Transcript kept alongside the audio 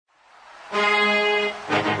Dream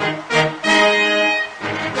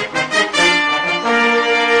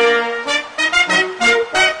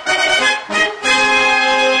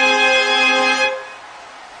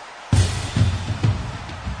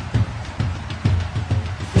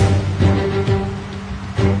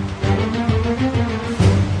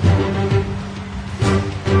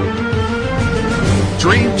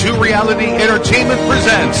 2 Reality Entertainment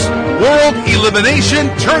presents World Elimination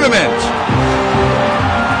Tournament.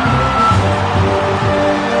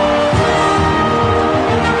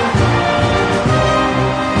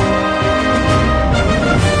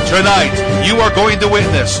 Tonight, you are going to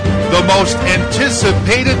witness the most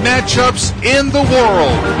anticipated matchups in the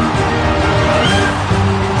world.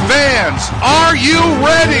 Fans, are you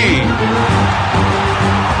ready?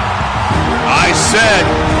 I said,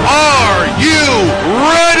 are you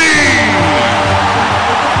ready?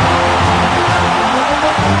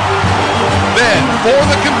 Then, for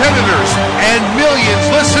the competitors and millions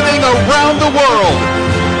listening around the world,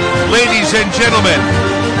 ladies and gentlemen,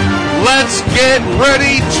 let's get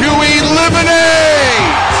ready to eliminate!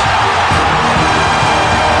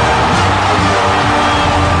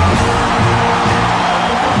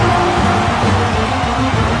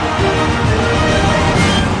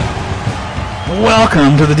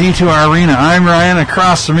 Welcome to the D2R Arena. I'm Ryan.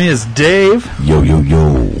 Across from me is Dave. Yo, yo,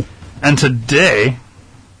 yo. And today,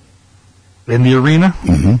 in the arena,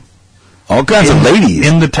 all kinds of ladies.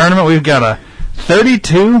 In the tournament, we've got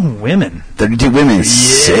 32 women. 32 women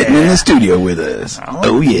sitting in the studio with us.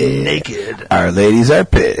 Oh, yeah. Naked. Our ladies are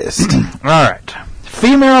pissed. All right.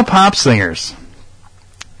 Female pop singers.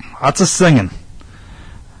 Lots of singing.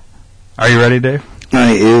 Are you ready, Dave?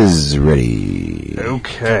 I is ready.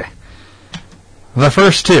 Okay. The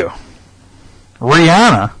first two.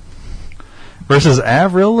 Rihanna versus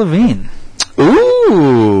Avril Lavigne.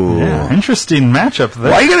 Ooh. Yeah, interesting matchup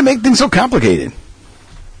there. Why are you going to make things so complicated?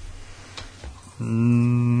 I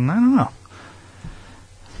don't know.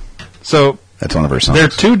 So that's one of her songs. They're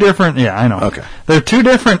two different. Yeah, I know. Okay. They're two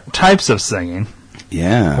different types of singing.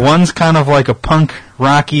 Yeah. One's kind of like a punk,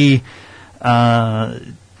 rocky type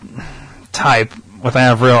with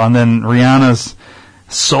Avril, and then Rihanna's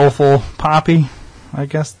soulful, poppy, I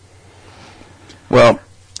guess. Well,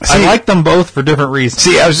 I like them both for different reasons.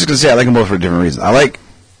 See, I was just going to say I like them both for different reasons.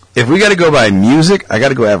 If we got to go by music, I got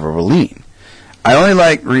to go Avril Lavigne. I only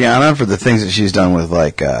like Rihanna for the things that she's done with,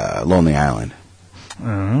 Lonely Island.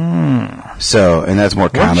 So, and that's more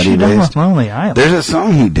comedy-based. What's she done with Lonely Island? There's a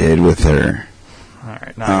song he did with her. All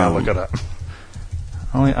right, now I got to look it up.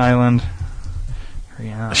 Lonely Island,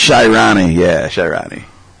 Rihanna. Shirani, yeah, Shirani.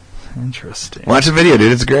 Interesting. Watch the video,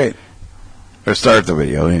 dude. It's great. Or start the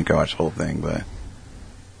video. You didn't go watch the whole thing, but...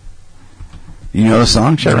 You know the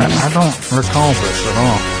song, Shirani? I don't recall this at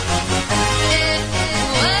all.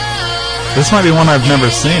 This might be one I've never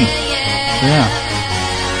seen. Yeah.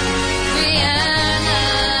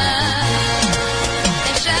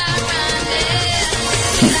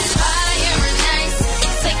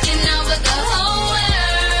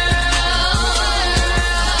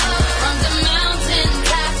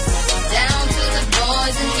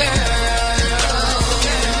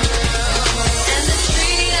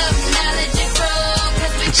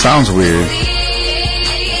 Sounds weird.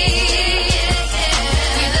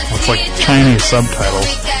 It's like Chinese subtitles.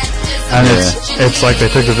 And it's like they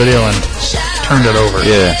took the video and turned it over.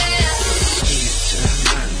 Yeah.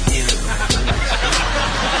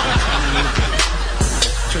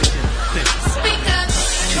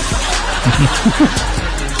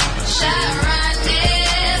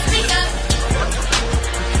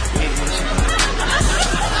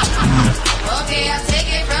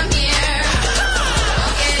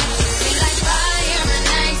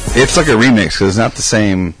 It's like a remix because it's not the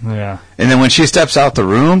same. Yeah. And then when she steps out the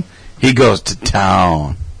room, he goes to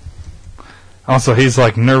town. Also, he's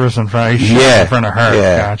like nervous in front. He's in front of her.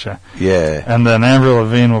 Yeah. Gotcha. Yeah. And then Avril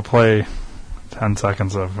Lavigne will play 10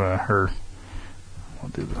 seconds of her.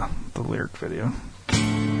 We'll do the lyric video.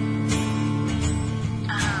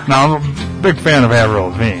 Now, I'm a big fan of Avril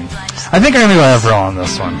Lavigne. I think I'm going to go Avril on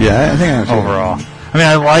this one. Yeah, I think I'm overall. I mean,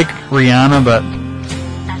 I like Rihanna, but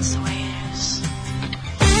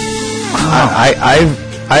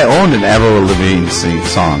I owned an Avril Lavigne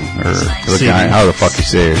song, or how the fuck you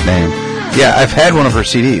say her name. Yeah, I've had one of her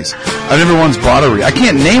CDs. I've never once bought I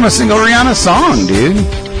can't name a single Rihanna song, dude.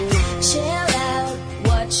 Chill out,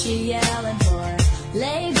 what you yelling for?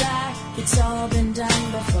 Lay back, it's all been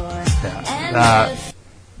done before. Yeah.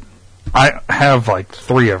 I have like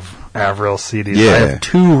 3 of Avril CDs. Yeah. I have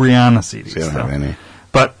 2 Rihanna CDs. So you don't have any.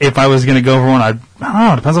 But if I was going to go for one, I don't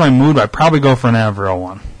know, it depends on my mood, I'd probably go for an Avril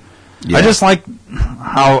one. Yeah. I just like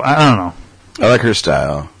how, I don't know. I like her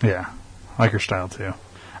style. Yeah, I like her style too.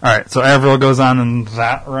 All right, so Avril goes on in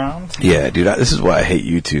that round. Yeah, dude, this is why I hate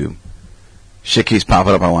YouTube. Shit keeps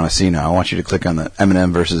popping up I want to see now. I want you to click on the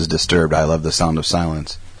Eminem versus Disturbed. I love the sound of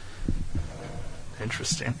silence.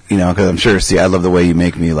 Interesting. You know, because I'm sure, see, I love the way you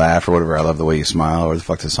make me laugh or whatever. I love the way you smile or the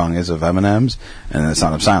fuck the song is of Eminem's and then the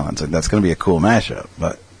sound of silence. Like, that's going to be a cool mashup,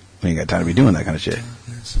 but we ain't got time to be doing that kind of shit.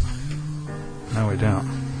 No, we don't.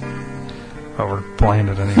 But we're playing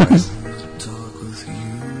it anyways.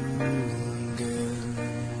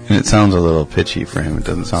 And it sounds a little pitchy for him. It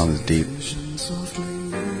doesn't sound as deep.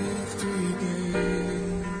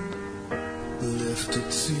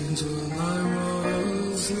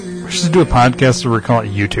 We should do a podcast where we call it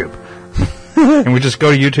YouTube. And we just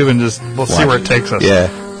go to YouTube and we'll see where it takes us. Yeah.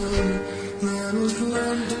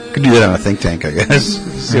 Could do that on a think tank, I guess.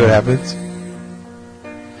 See what happens.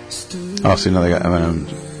 Oh, see, now they got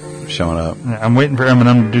Eminem showing up. Yeah, I'm waiting for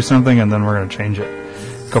Eminem to do something, and then we're going to change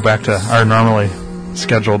it. Go back to our normally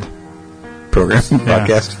scheduled program,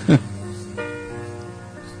 podcast.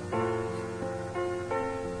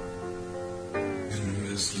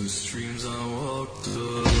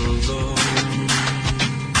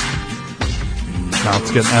 Now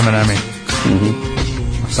let's get Eminem-y.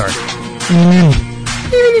 Mm-hmm. Sorry.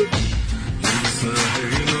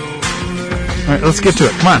 All right, let's get to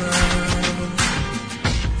it. Come on.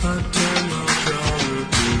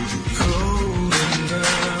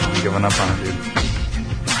 I'm giving up on it, dude.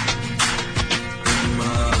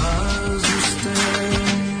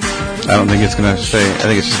 I don't think it's going to stay. I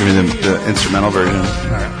think it's just going to be the instrumental version. All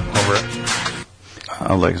right, over it.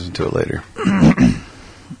 I'll listen to it later.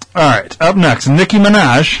 All right, up next, Nicki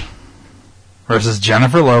Minaj versus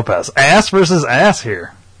Jennifer Lopez. Ass versus ass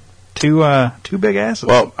here. Two big asses.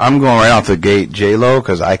 Well, I'm going right off the gate, J-Lo,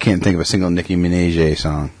 because I can't think of a single Nicki Minaj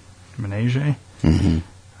song. Minaj? Mm-hmm.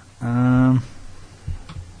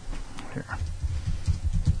 Here.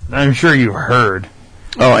 I'm sure you heard.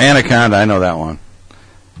 Oh, Anaconda, I know that one.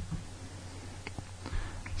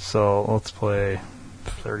 So let's play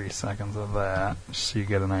 30 seconds of that, just so you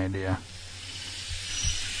get an idea.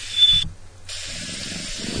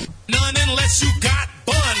 None unless you got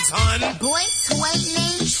buns, hun. Boy toy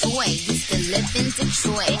named Troy used to live in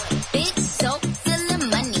Detroit. Big soap filling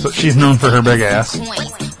money. So she's known for her big ass.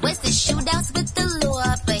 Was the shootouts with the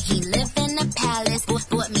law, but he lived in a palace.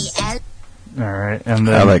 Bought me All right, and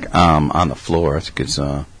then I like On the Floor. That's a good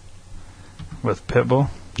song. with Pitbull.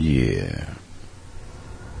 Yeah.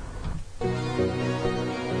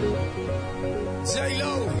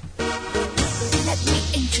 J-Lo. Let me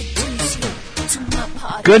introduce you to my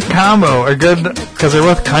party. Good combo, or good, because they're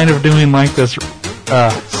both kind of doing like this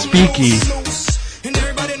speaky. And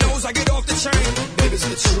everybody knows I get off the chain. Baby,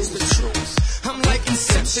 it's the truth. I'm like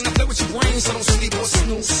Inception. I play with your brains, so don't sleep or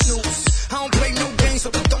snooze. I don't play no games,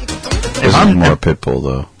 so don't. This is more Pitbull,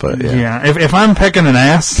 though. But yeah. If I'm picking an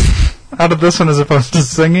ass out of this one as opposed to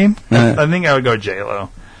singing, I think I would go J-Lo.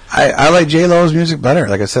 I like J-Lo's music better.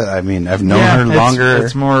 Like I said, I mean, I've known her longer.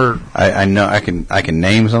 It's more. I know I can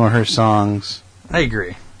name some of her songs. I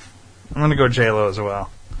agree. I'm gonna go J-Lo as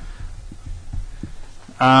well.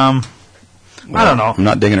 I don't know. I'm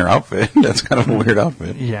not digging her outfit. That's kind of a weird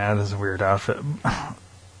outfit. Yeah, it is a weird outfit.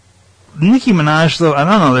 Nicki Minaj, though, I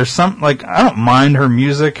don't know. There's some I don't mind her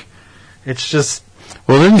music. It's just.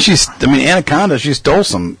 Well, didn't she? I mean, Anaconda. She stole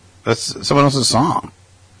that's someone else's song.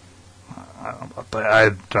 I don't know about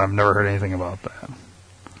that. I've never heard anything about that.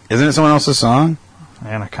 Isn't it someone else's song?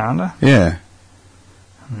 Anaconda? Yeah.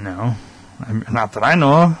 No, not that I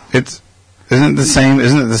know of. Isn't it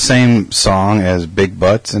the same song as Big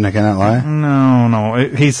Butts and I Cannot Lie? No.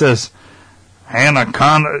 He says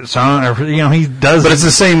Anaconda song. He does. But it's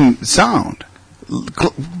the same sound.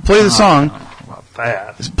 Play the song. I don't know about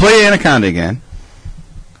that. Play Anaconda again.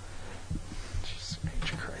 Jesus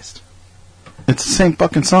Christ. It's the same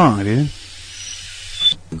fucking song, dude.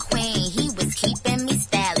 Queen, he was keeping me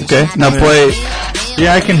stylish. Okay, now play.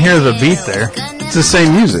 Yeah, I can hear the beat there. It's the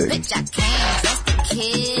same music. Bitch, I came just to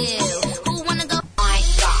kill. Who wanna go? My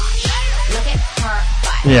gosh, look at her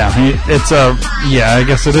butt. Yeah, I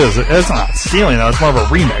guess it is. It's not stealing though. It's more of a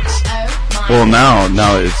remix. Well, now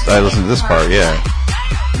I listen to this part, yeah.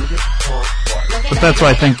 But that's what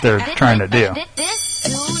I think they're trying to do. This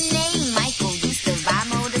dude named Michael used to ride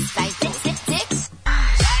motorcycles.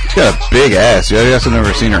 She's got a big ass. You guys have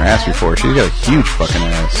never seen her ass before. She's got a huge fucking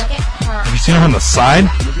ass. Have you seen her on the side?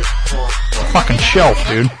 It's a fucking shelf,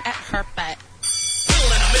 dude. At her butt.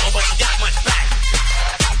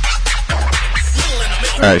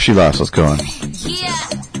 Alright, she lost. Let's go on. Yeah.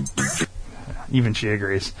 Even she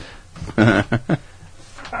agrees.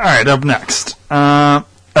 Alright, up next.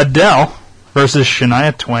 Adele versus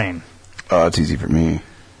Shania Twain. Oh, it's easy for me.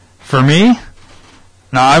 For me,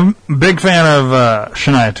 now I'm a big fan of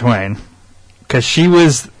Shania Twain because she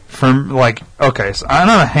was from so I'm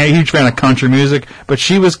not a huge fan of country music, but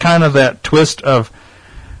she was kind of that twist of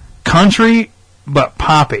country but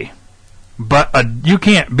poppy. But you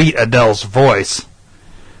can't beat Adele's voice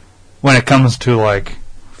when it comes to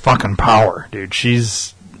fucking power, dude.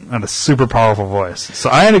 She's got a super powerful voice. So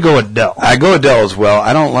I had to go with Adele. I go Adele as well.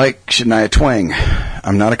 I don't like Shania Twain.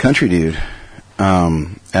 I'm not a country dude.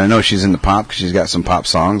 And I know she's into pop because she's got some pop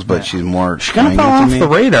songs, but she's more. She kind of fell off the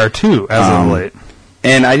radar too, as of late.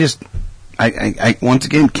 And I once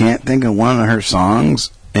again can't think of one of her songs.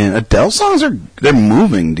 And Adele songs they're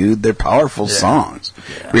moving, dude. They're powerful songs,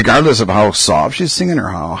 regardless of how soft she's singing or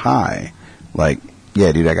how high.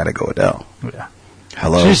 Dude, I gotta go Adele. Yeah.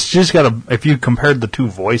 Hello. She's got if you compared the two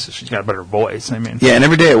voices, she's got a better voice. I mean. Yeah, and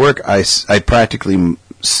every day at work, I practically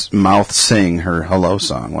mouth sing her hello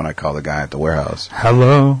song when I call the guy at the warehouse.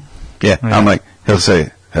 Hello. Yeah. I'm like, he'll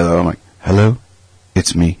say hello. I'm like, hello,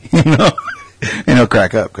 it's me. And he'll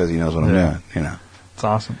crack up because he knows what I'm doing. It's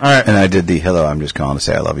awesome. All right. And I did the hello, I'm just calling to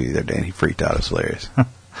say I love you the other day, and he freaked out. It was hilarious.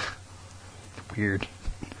 Weird.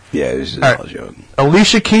 Yeah, it was just all a joke.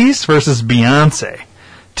 Alicia Keys versus Beyonce.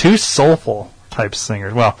 Two soulful type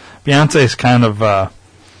singers. Well, Beyonce's kind of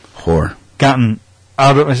whore. Gotten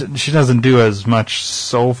out of. She doesn't do as much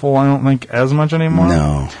soulful, I don't think, as much anymore.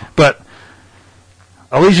 No. But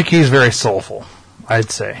Alicia Keys very soulful, I'd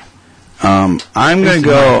say. I'm going to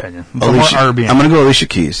go Alicia. I'm going to go Alicia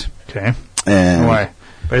Keys. Okay. And why?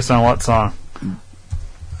 Based on what song?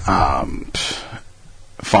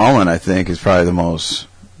 Fallen, I think, is probably the most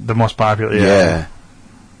popular. Yeah.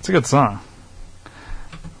 It's a good song.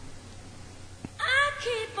 I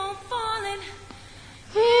keep on falling.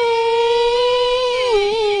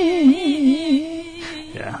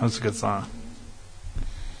 Yeah, that's a good song.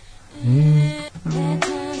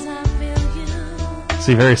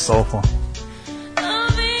 See, very soulful.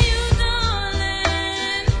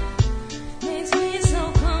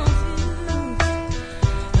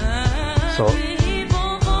 So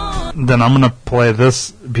then I'm going to play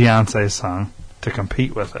this Beyonce song to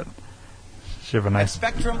compete with it. She have a nice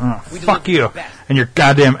Spectrum. Fuck you and your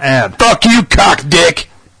goddamn ad. Fuck you, cock dick.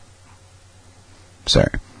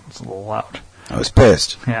 Sorry, it's a little loud. I was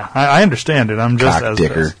pissed. Yeah, I understand it. I'm just cock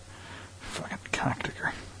dicker. Pissed. Fucking cock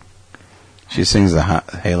dicker. She sings the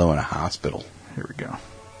Halo in a hospital. Here we go.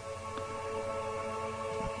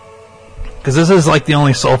 Because this is the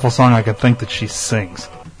only soulful song I could think that she sings.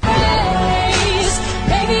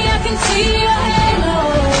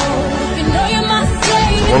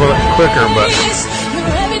 A little bit quicker, but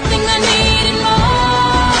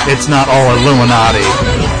it's not all Illuminati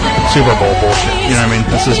Super Bowl bullshit. You know what I mean?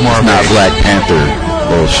 This is more of not Black Panther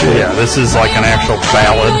bullshit. Yeah, this is like an actual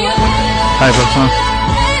ballad type of song.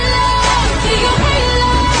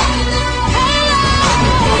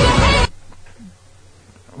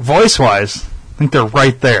 Voice-wise, I think they're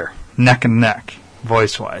right there, neck and neck,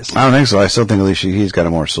 voice-wise. I don't think so. I still think Alicia Keys got a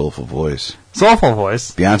more soulful voice. Soulful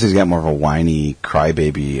voice. Beyonce's got more of a whiny,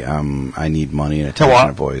 crybaby, I need money and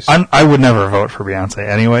attention voice. I would never vote for Beyonce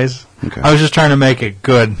anyways. Okay. I was just trying to make a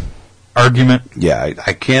good argument. Yeah,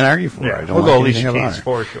 I can't argue for it. I don't we'll go Alicia Keys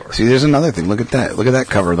for sure. See, there's another thing. Look at that. Look at that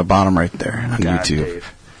cover, the bottom right there on YouTube.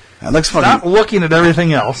 Dave. That looks fucking... Stop looking at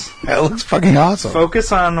everything else. That looks fucking awesome.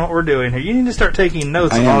 Focus on what we're doing here. You need to start taking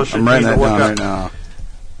notes on all the shit you need to look up. Right now.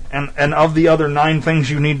 And of the other 9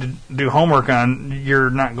 things you need to do homework on,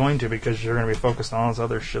 you're not going to because you're going to be focused on all this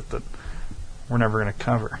other shit that we're never going to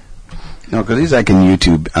cover. No, because these I can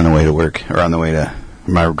YouTube on the way to work or on the way to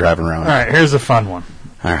my driving around. All right, here's a fun one.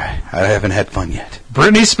 All right, I haven't had fun yet.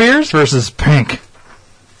 Britney Spears versus Pink.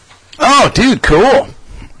 Oh, dude, cool.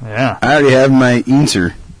 Yeah. I already have my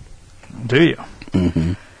answer. Do you?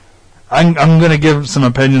 Mm-hmm. I'm going to give some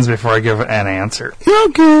opinions before I give an answer.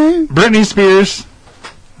 Okay. Britney Spears...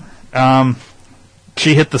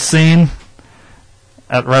 she hit the scene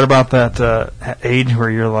at right about that age where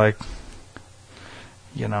you're like,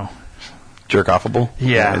 jerk-offable?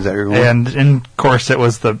 Yeah. Is that your one? And of course it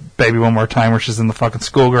was the Baby One More Time where she's in the fucking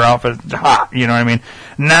schoolgirl outfit. Hot, you know what I mean?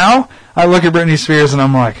 Now, I look at Britney Spears and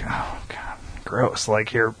I'm like, oh, God, gross.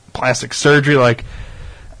 Like, your plastic surgery,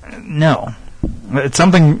 no. It's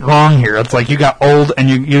something wrong here. It's like you got old and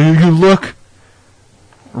you look...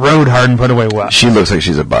 rode hard and put away wet. She looks like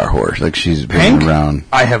she's a bar whore. Like she's been around.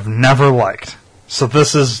 I have never liked. So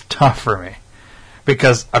this is tough for me.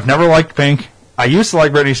 Because I've never liked Pink. I used to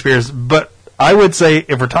like Britney Spears. But I would say,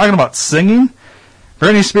 if we're talking about singing,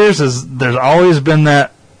 Britney Spears there's always been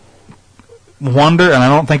that wonder. And I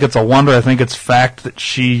don't think it's a wonder. I think it's fact that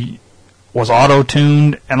she was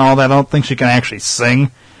auto-tuned and all that. I don't think she can actually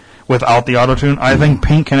sing without the auto-tune. I think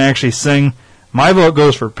Pink can actually sing. My vote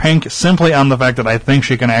goes for Pink simply on the fact that I think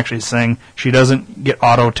she can actually sing. She doesn't get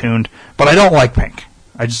auto-tuned. But I don't like Pink.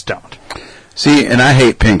 I just don't. See, and I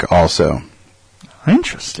hate Pink also.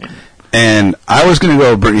 Interesting. And I was going to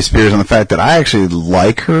go with Britney Spears on the fact that I actually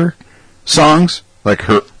like her songs, like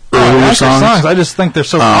her earlier songs. I just think they're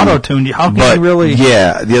so auto-tuned. How can you really...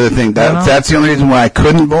 Yeah, the other thing, that's the only reason why I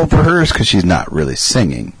couldn't vote for her is because she's not really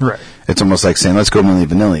singing. Right. It's almost like saying, let's go Milli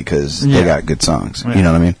Vanilli because they got good songs. Yeah. You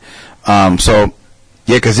know what I mean? So,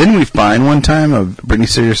 yeah, because didn't we find one time a Britney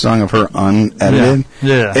Spears song of her unedited?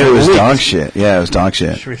 Yeah. It was dog shit. Yeah, it was dog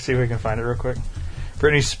shit. Should we see if we can find it real quick?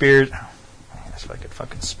 Britney Spears... That's if I could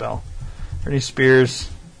fucking spell. Britney Spears...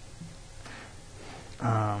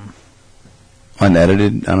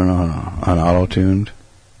 Unedited? I don't know. Unauto-tuned?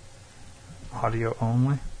 Audio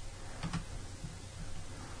only?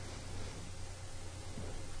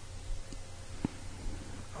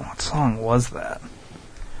 What song was that?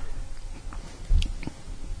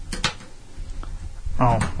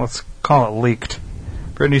 Oh, let's call it Leaked.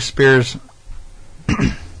 Britney Spears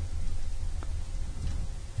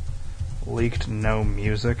leaked no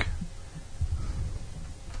music.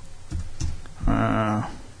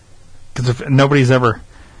 Because if nobody's ever...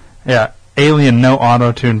 Yeah, Alien, no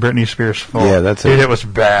auto-tune, Britney Spears full. Yeah, that's Dude, it was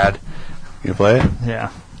bad. You play it?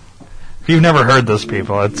 Yeah. If you've never heard those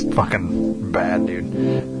people, it's fucking bad, dude.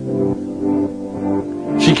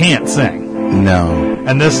 She can't sing. No.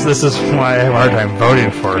 And this is why I have a hard time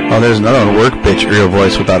voting for her. Oh, there's another one. Work Bitch Real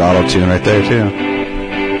Voice without auto-tune right there, too.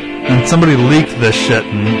 And somebody leaked this shit,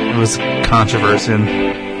 and it was controversy.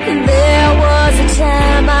 There was a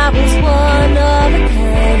time I was one of a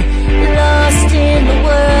kind, lost in the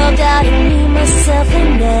world, out of me, myself,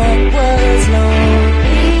 and that was lonely,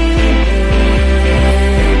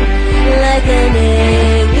 like an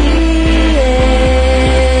alien.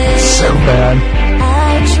 So bad.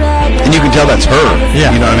 And you can tell that's her.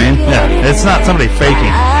 Yeah. You know what I mean? Yeah. It's not somebody faking.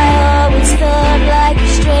 I always felt like a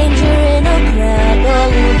stranger in a crowd. Oh,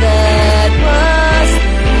 that was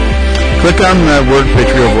Click on the Word Bitch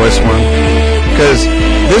Real Voice one, because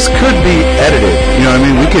this could be edited. You know what I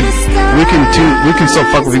mean? We can still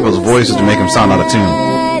fuck with people's voices to make them sound out of tune.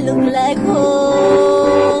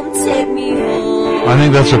 I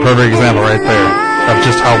think that's a perfect example right there of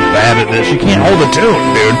just how bad it is. She can't hold a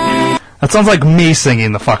tune, dude. That sounds like me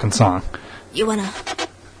singing the fucking song. You wanna.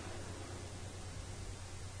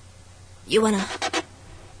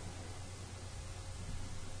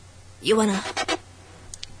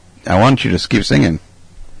 I want you to keep singing.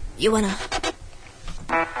 You wanna.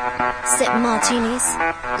 Sip martinis,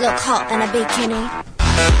 look hot in a bikini.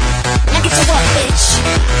 Now get to work, bitch.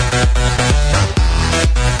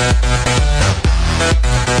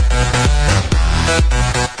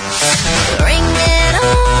 Ring it on,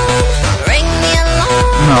 ring me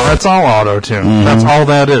along. No, that's all auto-tune. Mm-hmm. That's all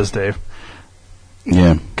that is, Dave.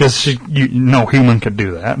 Yeah. Because no human could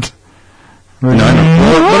do that. No, I know.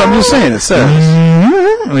 But I'm just saying, it says.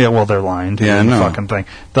 Yeah, well, they're lying to Yeah, the I know. fucking thing.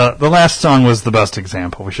 The last song was the best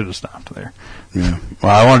example. We should have stopped there. Yeah.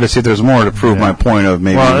 Well, I wanted to see if there's more to prove my point of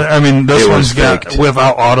maybe. Well, I mean, this it one's was got faked.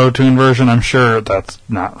 without auto-tune version. I'm sure that's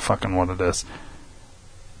not fucking what it is.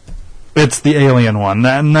 It's the Alien one,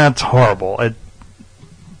 and that's horrible.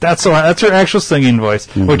 That's her actual singing voice,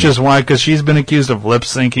 which is why, because she's been accused of lip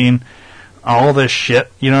syncing, all this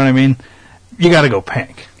shit. You know what I mean? You got to go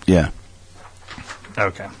Pink. Yeah.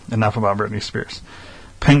 Okay, enough about Britney Spears.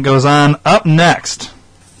 Pink goes on. Up next,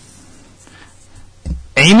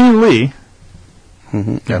 Amy Lee.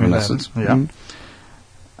 Evanescence. Yeah.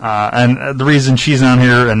 And the reason she's on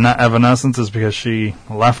here and not Evanescence is because she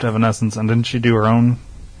left Evanescence, and didn't she do her own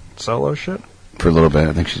solo shit? For a little bit.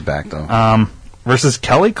 I think she's back, though. Versus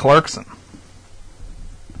Kelly Clarkson,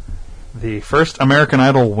 the first American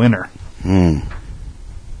Idol winner. Mm.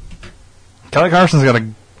 Kelly Clarkson's got a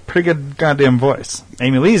pretty good goddamn voice.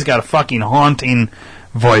 Amy Lee's got a fucking haunting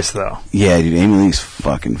voice, though. Yeah, dude. Amy Lee's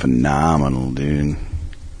fucking phenomenal, dude.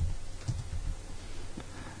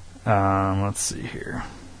 Let's see here.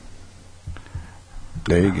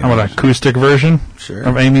 There you go. How about an acoustic version Sure.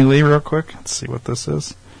 of Amy Lee real quick? Let's see what this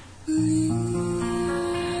is.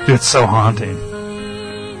 Dude, it's so haunting.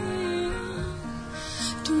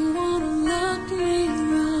 Don't wanna lock me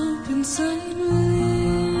up inside with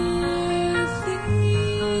you.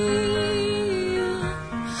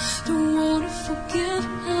 Don't wanna forget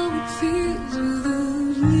how it feels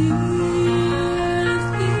without you.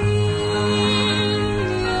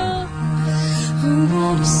 I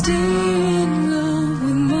wanna stay in love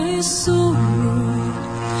with my soul.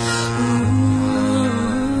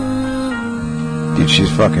 Dude,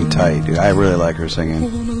 she's fucking tight, dude. I really like her singing.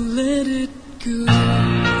 Wanna let it go.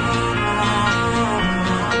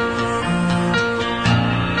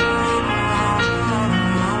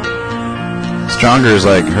 Stronger is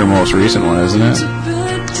like her most recent one, isn't it?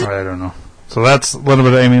 I don't know. So that's a little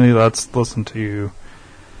bit of Amy Lee. Let's listen to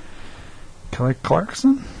Kelly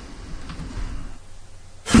Clarkson.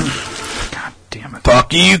 God damn it.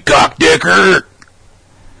 Fuck you, cockdicker!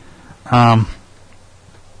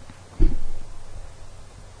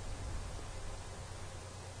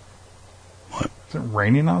 What? Is it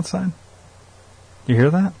raining outside? You hear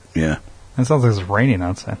that? Yeah. It sounds like it's raining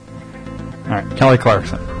outside. Alright, Kelly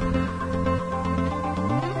Clarkson.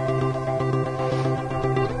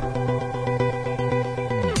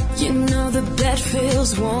 You know the bed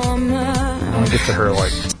feels warmer. I'll get to her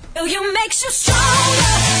like... You makes you stronger.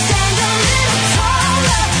 Stand a little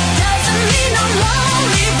taller. Doesn't mean I'm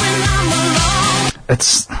lonely when I'm alone.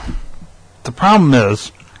 It's... The problem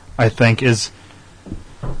is, I think, is...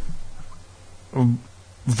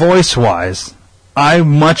 Voice-wise, I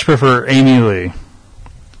much prefer Amy Lee.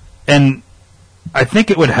 And I think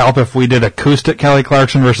it would help if we did acoustic Kelly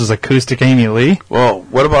Clarkson versus acoustic Amy Lee. Well,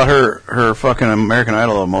 what about her fucking American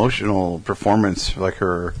Idol emotional performance, like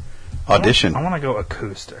her audition? I want to go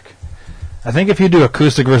acoustic. I think if you do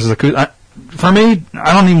acoustic versus acoustic... For me,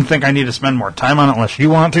 I don't even think I need to spend more time on it unless you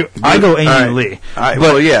want to. I go Amy Lee.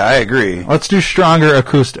 Well, yeah, I agree. Let's do stronger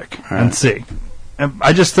acoustic and see.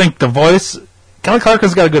 I just think the voice... Kelly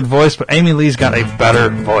Clarkson's got a good voice, but Amy Lee's got a better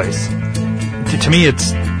voice. To me,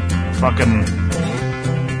 it's fucking...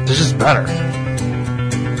 It's just better.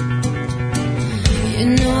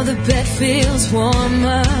 You know the bed feels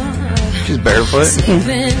warmer. She's barefoot.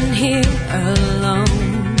 Sleeping here alone.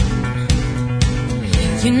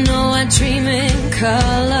 You know I dream in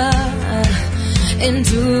color and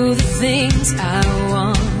do the things I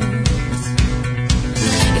want.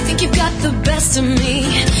 You think you've got the best of me.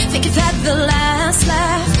 Think you've had the last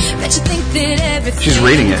laugh. Bet you think that everything She's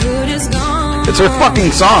reading it. good is gone. It's her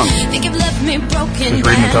fucking song. Think you've left me broken. She's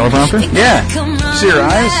reading the teleprompter? Yeah. See her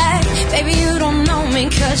eyes? Baby, you don't know me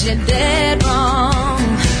 'cause you're dead wrong.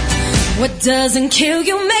 What doesn't kill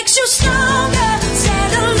you makes you stronger.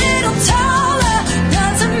 Stand a little taller.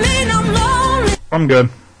 Doesn't mean I'm lonely. I'm good.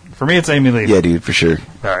 For me, it's Amy Lee. Yeah, dude, for sure.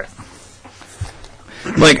 All right.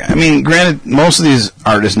 Like, I mean, granted, most of these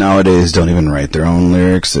artists nowadays don't even write their own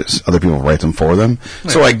lyrics. Other people write them for them.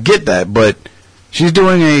 Yeah. So I get that, but she's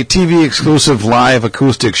doing a TV exclusive live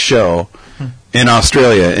acoustic show in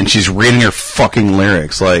Australia, and she's reading her fucking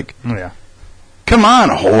lyrics. Like, yeah. Come on,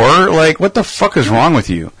 whore. Like, what the fuck is wrong with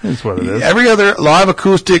you? That's what it is. Every other live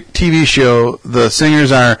acoustic TV show, the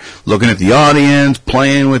singers are looking at the audience,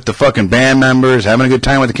 playing with the fucking band members, having a good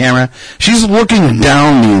time with the camera. She's looking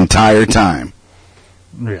down the entire time.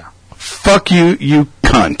 Yeah. Fuck you, you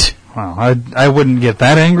cunt. Well, I wouldn't get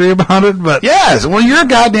that angry about it, but... Yes, well, you're a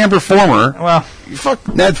goddamn performer. Well... Fuck,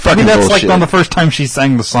 that's fucking that's bullshit. like on the first time she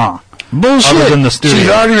sang the song. Bullshit. Other than the studio. She's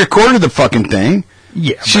already recorded the fucking thing.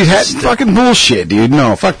 Yeah. She's had fucking bullshit, dude.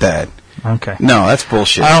 No, fuck that. Okay. No, that's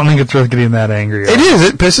bullshit. I don't think it's worth getting that angry. It is.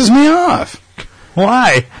 It pisses me off.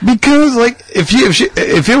 Why? Because, like, if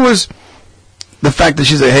it was the fact that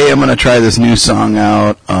she's like, hey, I'm going to try this new song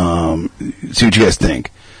out, see what you guys think.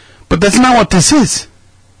 But that's not what this is.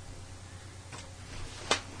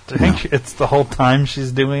 Do you think it's the whole time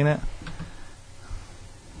she's doing it?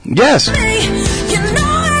 Yes. Oh,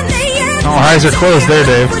 her eyes are closed there,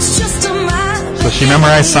 Dave. So she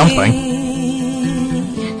memorized something.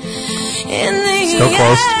 Still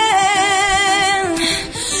closed.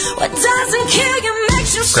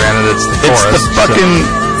 Granted, it's the chorus. It's the fucking...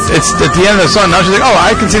 It's at the end of the song. Now she's like, oh,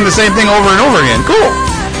 I can sing the same thing over and over again. Cool.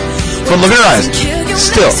 But look at her eyes.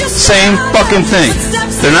 Still, same fucking thing.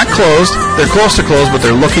 They're not closed. They're close to closed, but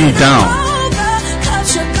they're looking down.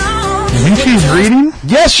 You think she's reading?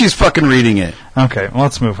 Yes, she's fucking reading it. Okay, well,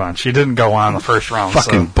 let's move on. She didn't go on the first round.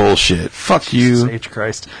 Fucking bullshit. Fuck you. H.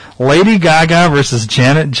 Christ. Lady Gaga versus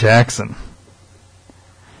Janet Jackson.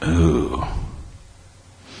 Ooh.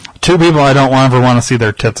 Two people I don't ever want to see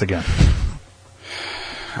their tits again.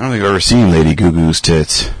 I don't think I've ever seen Lady Gugu's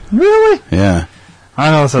tits. Really? Yeah. I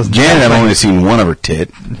know this says Janet, I've only seen one of her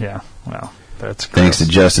tit. Yeah, well, that's gross. Thanks to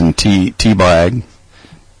Justin T-Blag.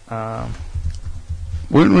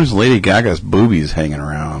 When was Lady Gaga's boobies hanging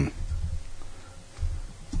around?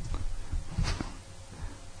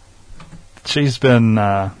 She's been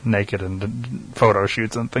naked in photo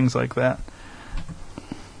shoots and things like that.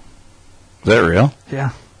 Is that real?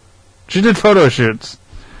 Yeah. She did photo shoots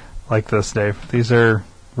like this, Dave. These are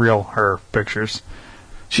real her pictures.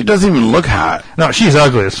 She doesn't even look hot. No, she's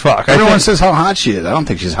ugly as fuck. Everyone says how hot she is. I don't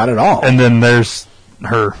think she's hot at all. And then there's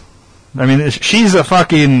her. I mean, she's a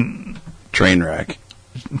fucking Train wreck.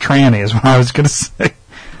 tranny, is what I was gonna say.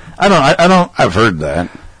 I don't. I've heard that.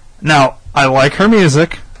 Now, I like her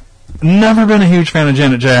music. Never been a huge fan of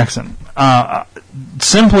Janet Jackson.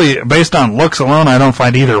 Simply based on looks alone, I don't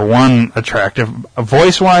find either one attractive.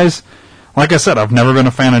 Voice-wise, like I said, I've never been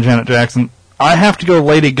a fan of Janet Jackson. I have to go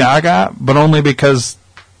Lady Gaga, but only because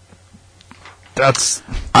that's...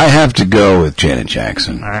 I have to go with Janet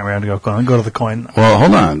Jackson. All right, we have to go to the coin. Well,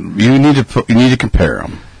 hold on. You need to compare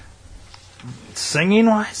them.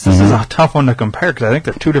 Singing-wise, this is a tough one to compare because I think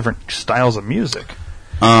they're two different styles of music.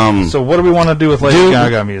 So what do we want to do with Lady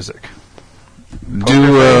Gaga music?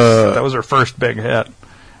 That was her first big hit.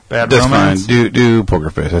 Bad Romance. That's fine. Do Poker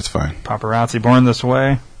Face. That's fine. Paparazzi, Born This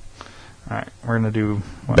Way. All right, we're gonna do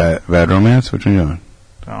what? Bad Romance. Which one are you doing?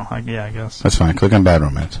 Oh, I guess that's fine. Click on Bad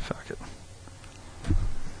Romance. Fuck it.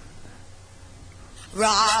 Ra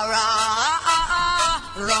ra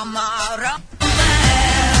ra ma ra.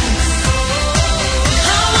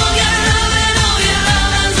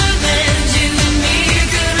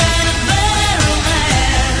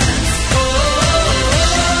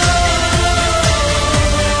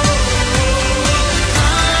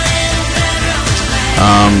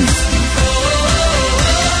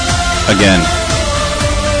 Again.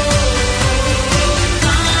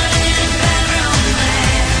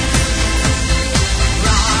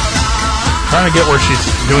 Trying to get where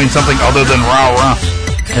she's doing something other than rah rah.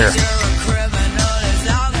 Here.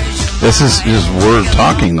 This is just word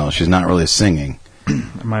talking, though. She's not really singing.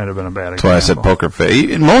 It might have been a bad example. That's why I said Poker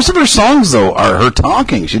Face. Most of her songs, though, are her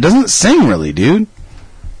talking. She doesn't sing, really, dude.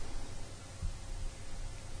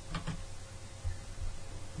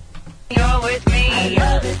 You're with me. I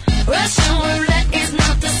love it. Russian roulette is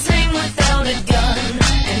not the same without a gun.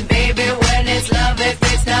 And baby, when it's love, if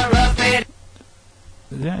it's not rough, it...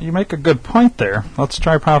 Yeah, you make a good point there. Let's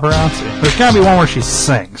try Paparazzi. There's got to be one where she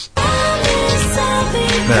sings. There.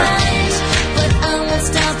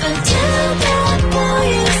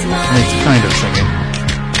 And it's kind of singing.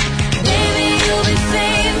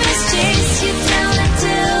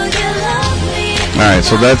 Alright,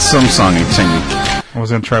 so that's some song and singing. I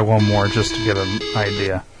was going to try one more just to get an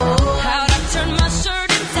idea.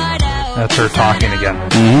 That's her talking again.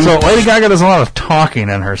 Mm-hmm. So Lady Gaga does a lot of talking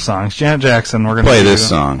in her songs. Janet Jackson, we're going to play this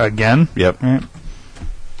song again. Yep. Right.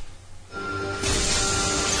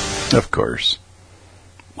 Of course.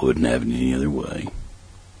 Wouldn't have it any other way.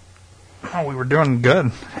 Oh, we were doing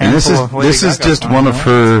good. And this is just one of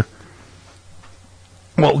her.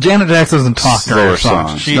 Well, Janet Jackson doesn't talk during her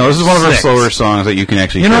songs. No, this is one of her slower songs that you can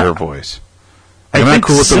actually hear her voice. I think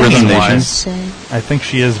cool with the Rhythm Nation. I think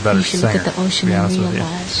she is a better singer. Look at the ocean and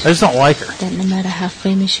realize I just don't like her. That no matter how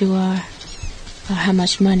famous you are, or how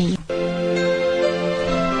much money.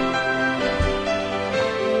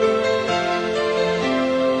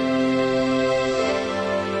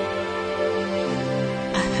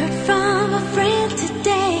 I heard from a friend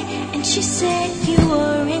today, and she said you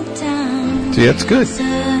were in town. See, that's good.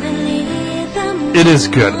 It is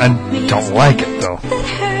good. I don't like it though. That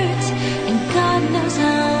hurts, and God knows how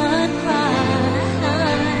I cried.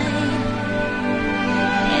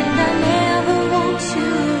 And I never want to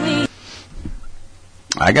be.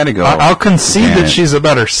 I gotta go. I'll concede that she's a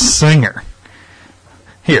better singer.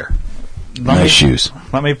 Here. Nice shoes.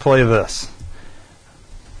 Let me play this.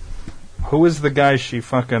 Who is the guy she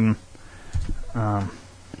fucking...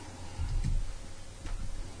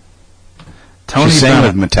 Tony she sang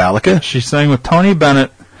Bennett. with Metallica? She sang with Tony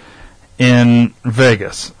Bennett in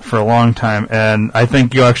Vegas for a long time, and I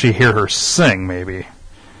think you'll actually hear her sing, maybe,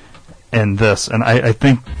 in this. And I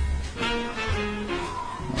think...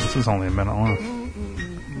 This is only a minute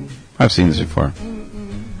long. I've seen this before.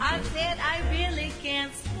 I said I really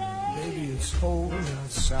can't stay. Baby, it's cold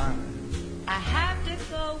outside. I have to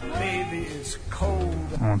go away. Baby, it's cold.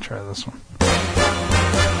 I want to try this one.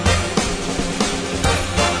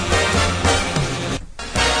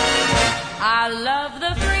 I love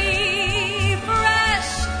the free,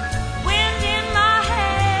 fresh wind in my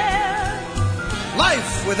hair.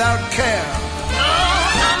 Life without care.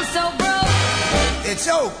 Oh, I'm so broke. It's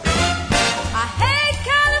oak. I hate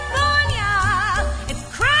California. It's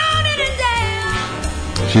crowded and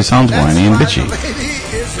damn. She sounds whiny and bitchy. I'm a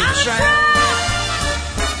tramp.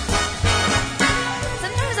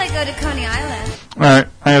 Sometimes I go to Coney Island. Alright,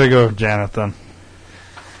 I gotta go with Janet then.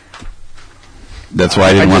 That's why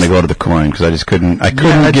I didn't want to go to the coin, because I just couldn't. I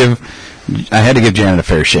had to give Janet a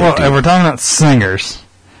fair shake. Well, if we're talking about singers,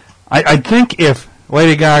 I think if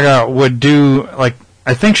Lady Gaga would do, like,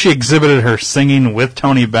 I think she exhibited her singing with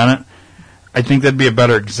Tony Bennett, I think that'd be a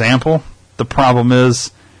better example. The problem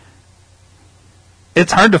is,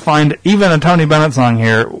 it's hard to find even a Tony Bennett song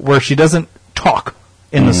here where she doesn't talk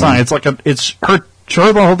in the song. It's like her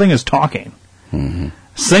whole thing is talking. Mm-hmm.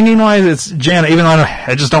 Singing wise, it's Janet. Even though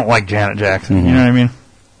I just don't like Janet Jackson. Mm-hmm. You know what I mean? So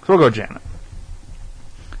we'll go Janet.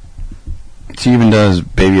 She even does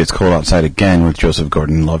 "Baby It's Cold Outside" again with Joseph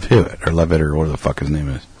Gordon-Levitt, or whatever the fuck his name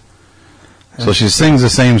is. So she sings the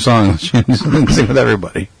same song. She sings with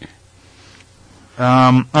everybody.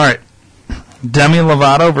 All right, Demi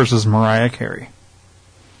Lovato versus Mariah Carey.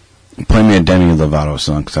 Play me a Demi Lovato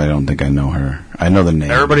song because I don't think I know her. I know the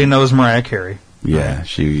name. Everybody knows Mariah Carey. Yeah,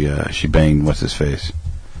 she banged what's his face?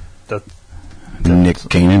 Nick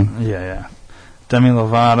Cannon. Yeah. Demi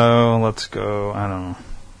Lovato. Let's go. I don't know.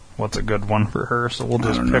 What's a good one for her? So we'll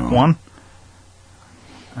just pick one.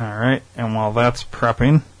 All right, and while that's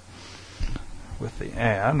prepping with the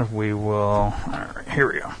ad, we will. All right,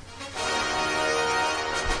 here we go.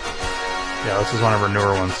 Yeah, this is one of her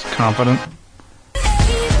newer ones. Confident.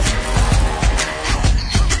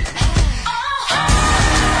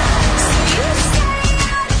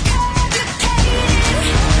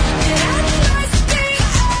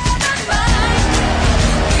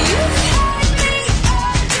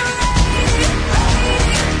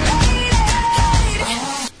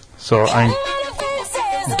 So I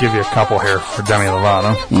give you a couple here for Demi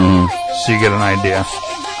Lovato, so you get an idea.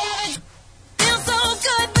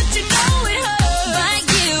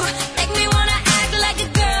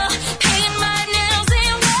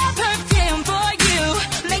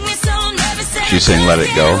 She's saying "Let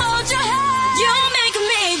It Go."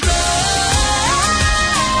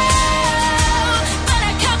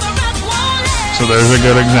 So there's a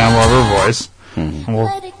good example of her voice.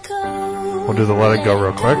 We'll do the "Let It Go"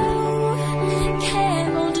 real quick.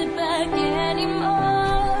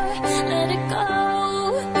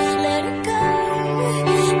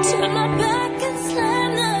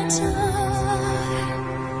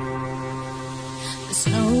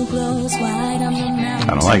 I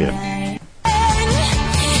don't like it.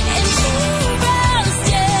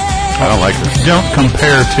 I don't like it. Don't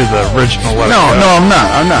compare to the original Let It Go. No,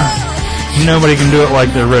 I'm not. Nobody can do it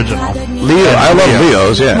like the original. Leo, I love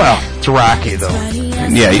Leo's, yeah. Well, it's rocky though.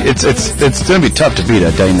 Yeah, it's gonna be tough to beat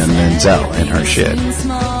Idina Menzel and her shit.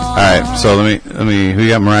 All right, so let me. Who you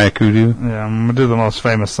got? Mariah Kudu? Yeah, I'm gonna do the most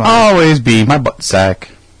famous song. Always be my butt sack.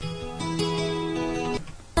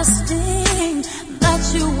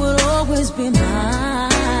 That you would always be mine.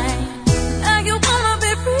 Now you wanna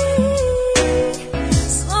be free,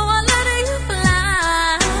 so I let you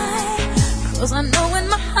fly. 'Cause I know in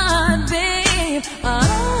my heart, babe, our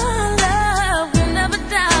love will never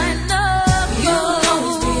die. No, you'll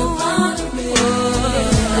always be a part of me.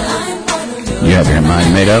 You have your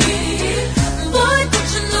mind made up? Boy,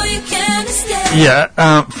 don't you know you can't escape.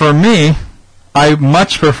 Yeah, for me, I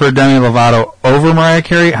much prefer Demi Lovato over Mariah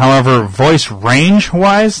Carey. However, voice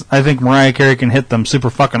range-wise, I think Mariah Carey can hit them super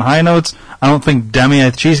fucking high notes. I don't think Demi,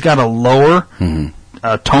 she's got a lower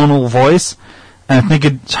tonal voice, and I think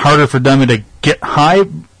it's harder for Demi to get high,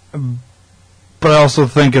 but I also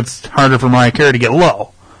think it's harder for Mariah Carey to get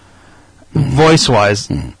low. Voice-wise,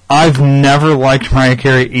 I've never liked Mariah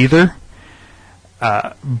Carey either.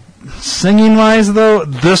 Singing-wise, though,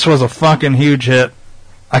 this was a fucking huge hit.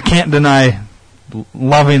 I can't deny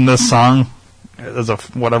loving this song as a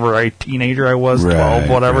teenager I was, 12,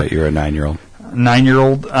 whatever. Right. You're a 9-year-old.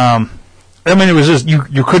 9-year-old. I mean, it was just,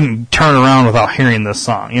 you couldn't turn around without hearing this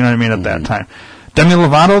song, you know what I mean, at that time. Demi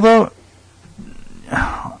Lovato, though,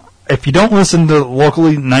 if you don't listen to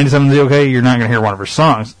locally 97 ZOK, you're not going to hear one of her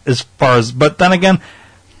songs, but then again,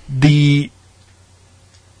 the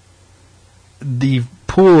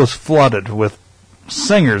pool is flooded with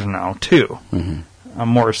singers now, too.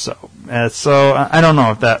 More so. So I don't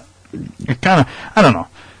know if that. I don't know.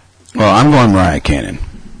 Well, I'm going Mariah Cannon.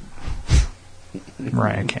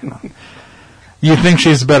 Mariah Cannon. You think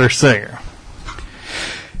she's a better singer?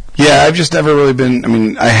 Yeah, I've just never really been. I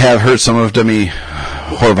mean, I have heard some of Demi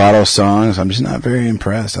Lovato's songs. I'm just not very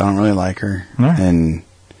impressed. I don't really like her. Right. And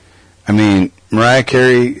I mean, Mariah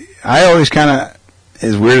Carey. I always kind of,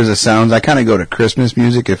 as weird as it sounds, I kind of go to Christmas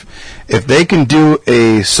music. If they can do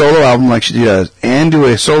a solo album like she does, and do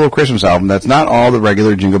a solo Christmas album that's not all the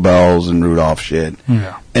regular Jingle Bells and Rudolph shit,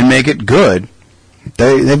 and make it good,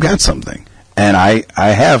 they've got something. And I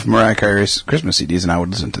have Mariah Carey's Christmas CDs, and I would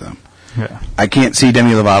listen to them. Yeah. I can't see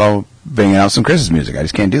Demi Lovato banging out some Christmas music. I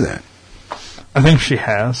just can't do that. I think she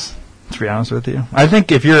has, to be honest with you. I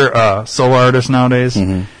think if you're a solo artist nowadays,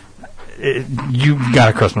 you got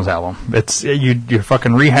a Christmas album. It's you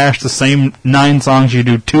fucking rehash the same 9 songs. You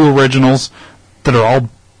do 2 originals that are all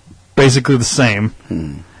basically the same,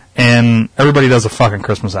 and everybody does a fucking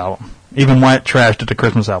Christmas album. Even White Trash did a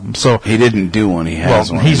Christmas album. So he didn't do one. He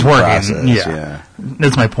has one. He's in working. process, Yeah,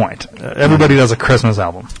 that's my point. Everybody does a Christmas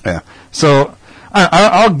album. Yeah. So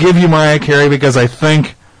I'll give you Mariah Carey because I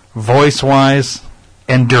think voice-wise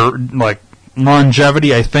and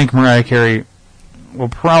longevity, I think Mariah Carey will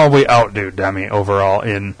probably outdo Demi overall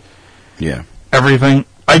in everything.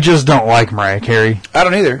 I just don't like Mariah Carey. I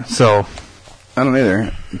don't either. So I don't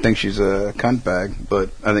either. I think she's a cunt bag, but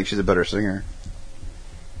I think she's a better singer.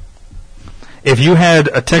 If you had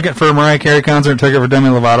a ticket for a Mariah Carey concert, a ticket for Demi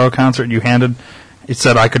Lovato concert, it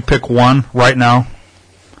said I could pick one right now,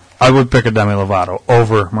 I would pick a Demi Lovato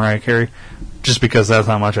over Mariah Carey, just because that's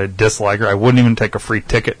how much I dislike her. I wouldn't even take a free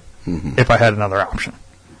ticket if I had another option.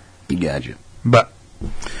 Gotcha. But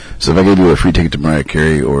so if I gave you a free ticket to Mariah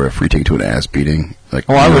Carey or a free ticket to an ass beating,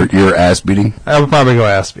 your ass beating, I would probably go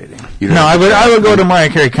ass beating. I would go to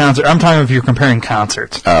Mariah Carey concert. I'm talking if you're comparing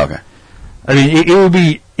concerts. Oh, okay. I mean,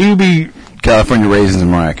 it would be California Raisins and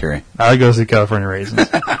Mariah Carey. I would go see California Raisins.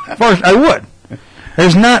 Of course, I would.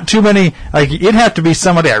 There's not too many. It'd have to be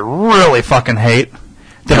somebody I really fucking hate.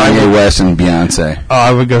 Kanye West and Beyonce. Oh,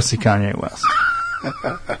 I would go see Kanye West.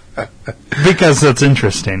 Because that's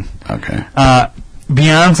interesting. Okay.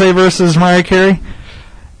 Beyonce versus Mariah Carey,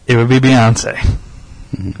 it would be Beyonce.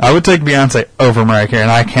 Mm-hmm. I would take Beyonce over Mariah Carey,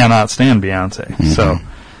 and I cannot stand Beyonce. Mm-hmm. So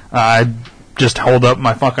I'd just hold up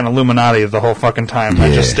my fucking Illuminati the whole fucking time. Yeah.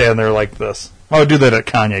 I'd just stand there like this. I would do that at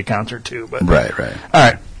Kanye concert, too. But Right. All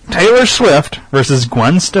right. Taylor Swift versus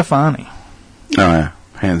Gwen Stefani. Oh, yeah.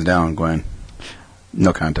 Hands down, Gwen.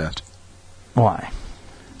 No contest. Why?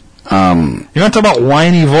 You want to talk about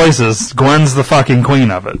whiny voices? Gwen's the fucking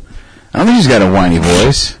queen of it. I don't think she's got a whiny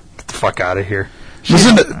voice. Get the fuck out of here.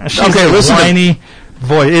 Listen to whiny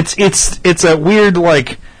voice. It's a weird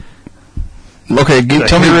Okay,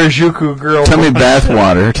 tell me Harajuku girl. Tell me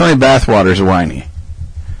bathwater. Tell me bathwater's whiny.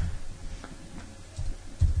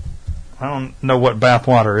 I don't know what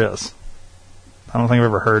bathwater is. I don't think I've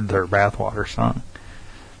ever heard their bathwater song.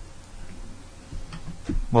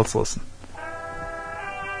 Let's listen.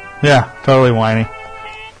 Yeah, totally whiny.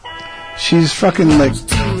 She's fucking like.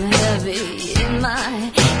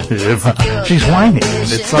 She's whiny.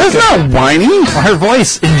 It's like that's not whiny. Her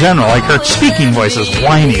voice in general, like her speaking voice, is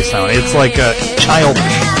whiny sound. It's like a childish.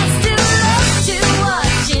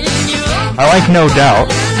 I like No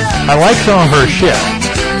Doubt. I like some of her shit.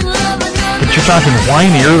 But you're talking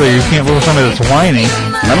whiny earlier. You can't believe somebody that's whiny.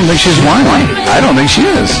 I don't think she's whiny. I don't think she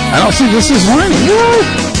is. I don't see this as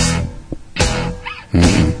whiny.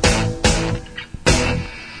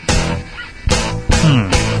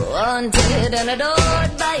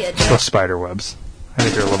 So spider webs. I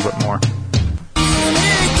think they're a little bit more.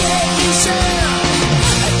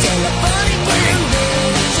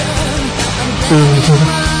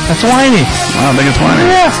 That's whiny. I don't think it's whiny.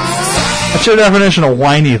 Yeah. That's your definition of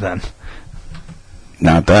whiny then.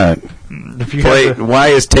 Not that. Why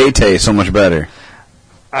is Tay-Tay so much better?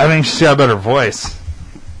 I think she's got a better voice.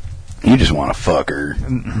 You just want to fuck her.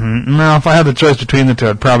 No, if I had the choice between the two,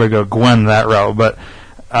 I'd probably go Gwen that route, but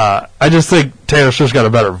I just think Taylor Swift's got a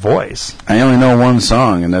better voice. I only know one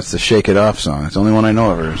song, and that's the Shake It Off song. It's the only one I know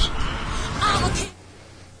of hers.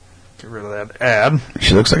 Get rid of that ad.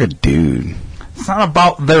 She looks like a dude. It's not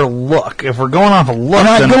about their look. If we're going off of looks... We're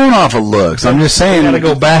not going off of looks. I'm just saying... I got to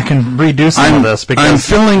go back and redo some of this, because I'm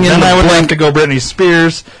filling in then I would blank. have to go Britney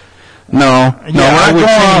Spears. No, we're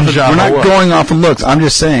not going off of looks. I'm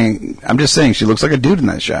just saying she looks like a dude in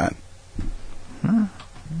that shot. Huh.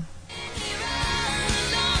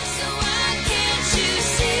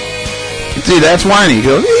 See, that's whiny. He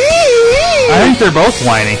goes, I think they're both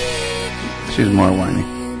whiny. She's more whiny.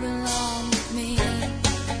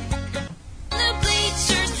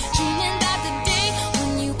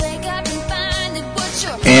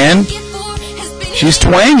 And she's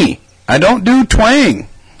twangy. I don't do twang.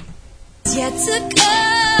 This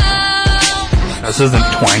isn't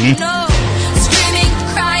twangy.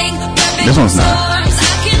 This one's not.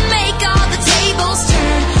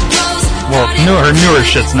 Well, her newer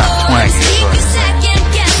shit's not twangy.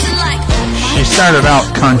 She started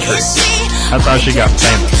out country. That's how she got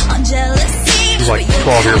famous. She's like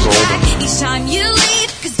 12 years old. Each time you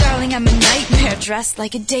leave, 'cause darling, I'm a nightmare dressed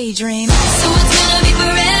like a daydream. So it's gonna be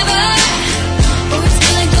forever, or it's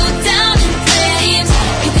gonna go down in flames.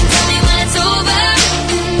 You can tell me when it's over.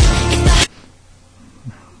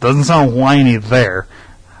 Doesn't sound whiny there.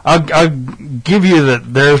 I'll give you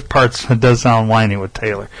that there's parts that does sound whiny with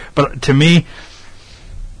Taylor. But to me,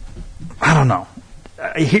 I don't know.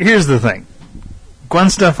 Here's the thing. Gwen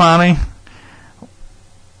Stefani,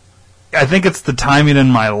 I think it's the timing in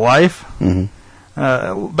my life. Mm-hmm.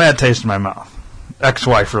 bad taste in my mouth.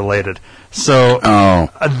 Ex-wife related. So I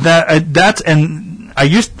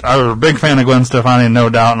was a big fan of Gwen Stefani, no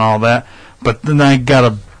doubt, and all that. But then I got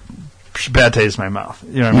a bad taste in my mouth.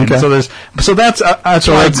 You know what I mean? Okay. So that's why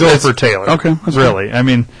I go for Taylor. Okay, that's really. Cool. I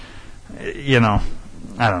mean, you know,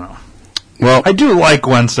 I don't know. Well, I do like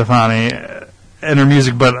Gwen Stefani and her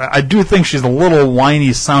music, but I do think she's a little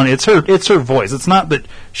whiny sounding. It's her voice. It's not that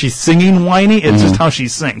she's singing whiny. It's just how she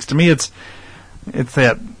sings. To me, it's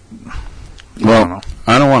that. Well,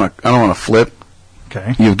 I don't want to flip.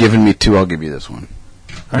 Okay. You've given me 2. I'll give you this one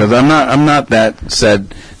because I'm not that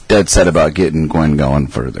dead set about getting Gwen going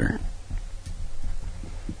further.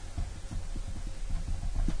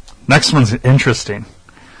 Next one's interesting.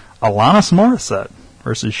 Alanis Morissette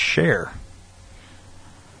versus Cher.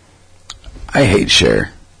 I hate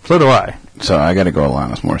Cher. So do I. So I got to go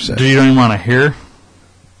Alanis Morissette. Do you don't even want to hear?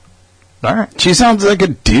 All right. She sounds like a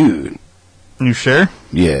dude. You Cher?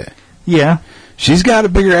 Yeah. Yeah. She's got a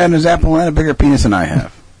bigger Adam's apple and a bigger penis than I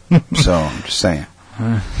have. So I'm just saying.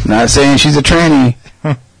 Not saying she's a tranny,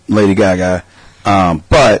 Lady Gaga,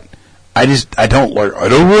 but I don't like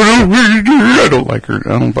her.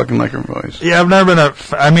 I don't fucking like her voice. Yeah, I've never been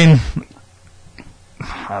I mean,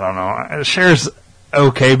 I don't know. Cher's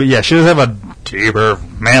okay, but yeah, she does have a deeper,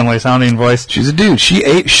 manly sounding voice. She's a dude. She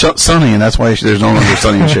ate Sonny, and that's why there's no longer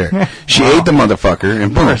Sonny and Cher. She ate the motherfucker,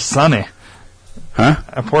 and boom. Poor Sonny. Huh?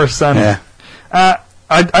 Poor Sonny. Yeah. I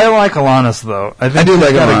like Alanis, though. I think I do she's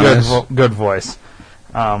like got a good voice.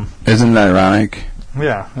 Isn't it ironic?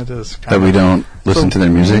 Yeah, it is. That we don't listen to their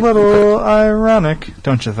music? A little ironic,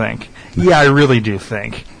 don't you think? Yeah, I really do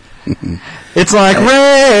think. It's like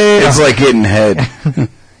Ray. It's like getting head.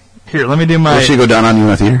 Here, let me do my... Will she go down on you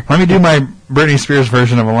with here? Let me do my Britney Spears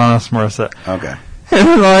version of Alanis Morissette. Okay.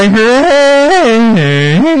 It's like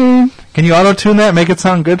rain. Can you auto-tune that? Make it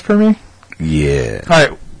sound good for me? Yeah. All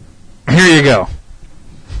right. Here you go.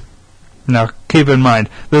 Now, keep in mind,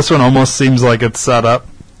 this one almost seems like it's set up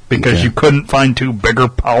because you couldn't find 2 bigger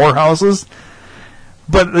powerhouses.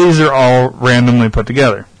 But these are all randomly put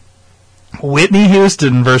together. Whitney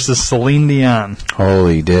Houston versus Celine Dion.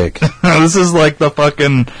 Holy dick. This is like the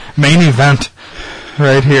fucking main event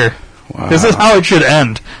right here. Wow. This is how it should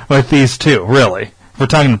end with these 2, really. If we're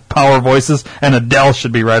talking power voices, and Adele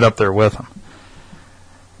should be right up there with them.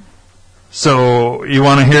 So, you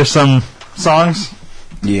want to hear some songs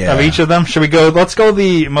of each of them? Should we go? Let's go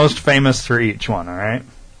the most famous for each one, all right?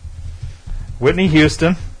 Whitney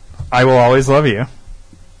Houston, I Will Always Love You.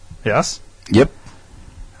 Yes? Yep.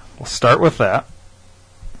 We'll start with that.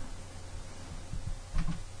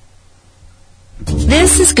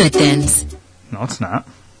 This is Good Thins. No, it's not.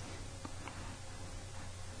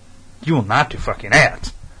 You will not do fucking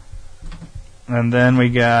ads. And then we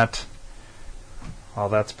got... Oh,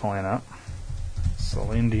 that's pulling up.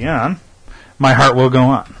 Celine Dion. My Heart Will Go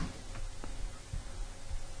On.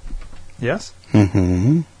 Yes?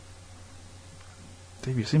 Mm-hmm.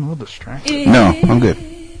 Dave, you seem a little distracted. No, I'm good.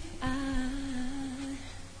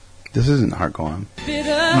 This isn't Heart Go On.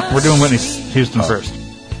 No, we're doing Whitney Houston first.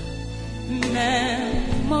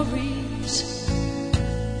 Memories.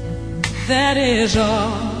 That is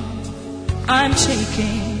all I'm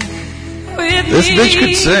taking with This bitch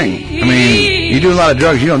could sing. I mean, you do a lot of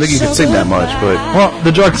drugs. You don't think you could sing that much, but... Well,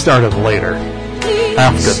 the drug started later.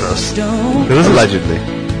 After this. Allegedly.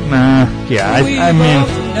 Nah, yeah, I mean...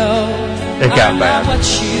 It got bad.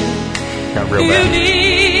 Got real bad.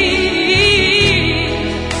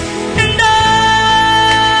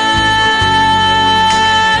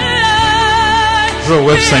 This is a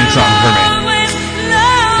lip sync song for me.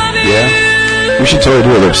 Yeah? We should totally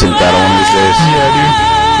do a lip sync battle one of these days. Yeah, dude.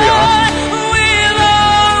 Be awesome.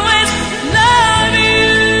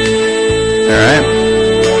 Alright.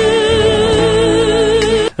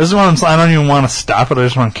 This is one I don't even want to stop it. I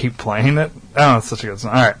just want to keep playing it. Oh, it's such a good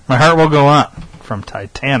song. Alright. My Heart Will Go On from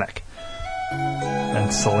Titanic.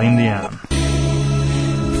 And Celine Dion.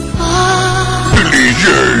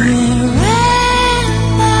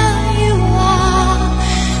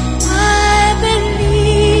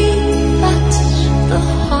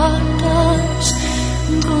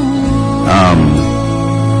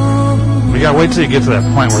 We gotta wait till you get to that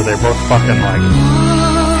point where they're both fucking like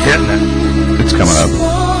hitting it. It's coming up.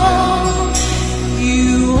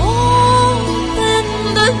 You open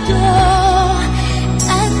the door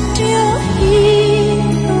and you're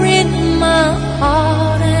here in my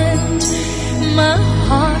heart, and my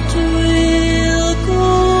heart will go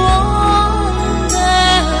on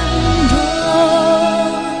and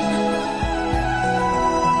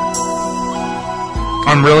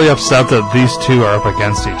I'm really upset that these 2 are up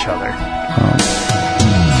against each other.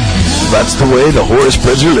 that's the way the horse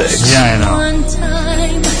spreads her legs. Yeah, I know. One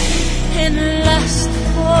time and last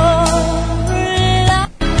for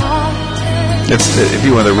It's if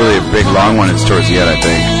you want a really big long one, it's towards the end, I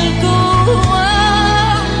think.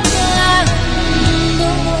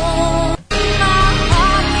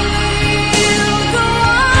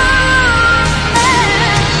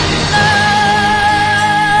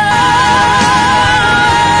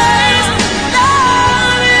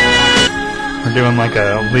 We're doing like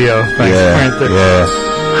a Leo thing Yeah, right there. yeah.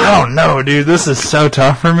 I don't know, dude. This is so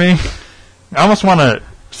tough for me. I almost want to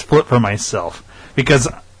split for myself because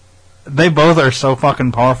they both are so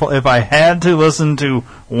fucking powerful. If I had to listen to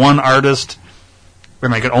one artist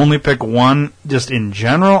and I could only pick one just in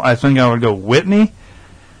general, I think I would go Whitney.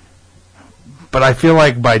 But I feel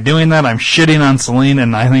like by doing that, I'm shitting on Celine,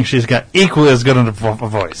 and I think she's got equally as good a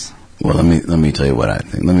voice. Well, let me tell you what I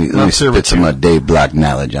think. Let me spit some Dave Black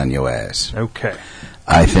knowledge on your ass. Okay.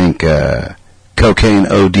 I think Cocaine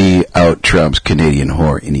OD out trumps Canadian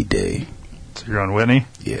whore any day. So you're on Whitney?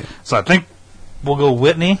 Yeah. So I think we'll go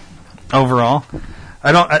Whitney overall.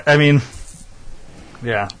 I mean,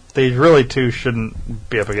 yeah, they really two shouldn't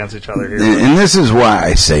be up against each other here. And this is why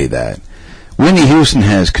I say that. Whitney Houston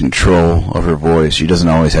has control of her voice. She doesn't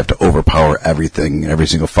always have to overpower everything, every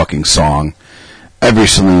single fucking song. Every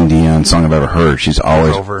Celine Dion song I've ever heard, she's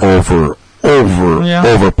always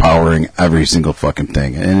overpowering every single fucking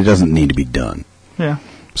thing. And it doesn't need to be done. Yeah.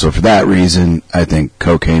 So for that reason, I think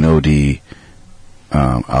Cocaine OD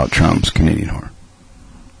out trumps Canadian whore.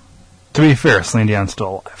 To be fair, Celine Dion's still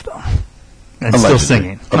alive, though. And Allegedly. still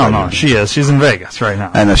singing. Allegedly. No, she is. She's in Vegas right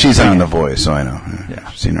now. I know, she's on The Voice, so I know. Yeah.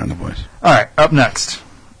 I've seen her on The Voice. All right, up next.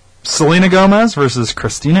 Selena Gomez versus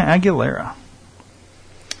Christina Aguilera.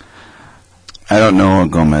 I don't know a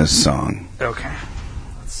Gomez song. Okay.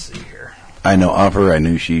 Let's see here. I know of her. I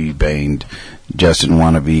knew she banged Justin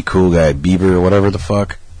Wannabe, Cool Guy Bieber, or whatever the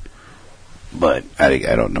fuck. But I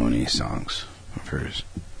don't know any songs of hers.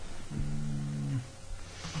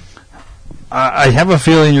 I have a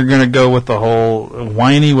feeling you're going to go with the whole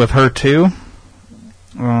whiny with her too.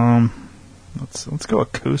 Let's go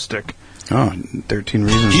acoustic. Oh, 13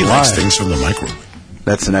 Reasons He Why. likes things from the microwave.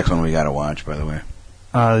 That's the next one we got to watch, by the way.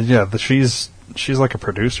 Yeah, she's like a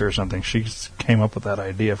producer or something. She came up with that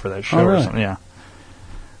idea for that show Oh, or really? something. Yeah.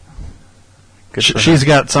 Good for She's her.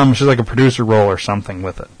 got some. She's like a producer role or something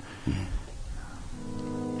with it.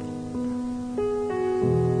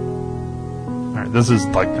 All right, this is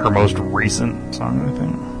like her most recent song, I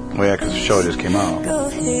think. Well, yeah, because the show just came out. Go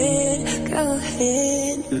ahead now.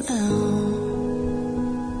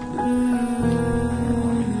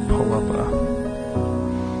 Pull up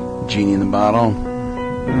a. Genie in the Bottle.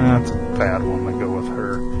 That's a bad one to go with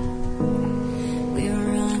her.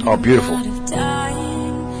 Oh, beautiful. I'm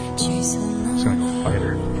just gonna go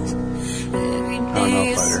Fighter. Oh,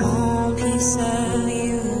 no,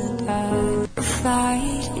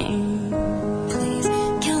 Fighter.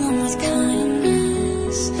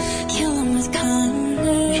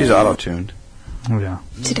 She's auto-tuned. Oh yeah.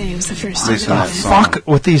 Today was the first At least time on I that song. Fuck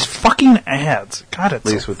with these fucking ads. God, it's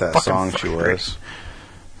At least so with that fucking song she frustrating. was.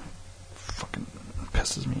 Fucking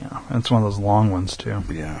pisses me off. And it's one of those long ones too.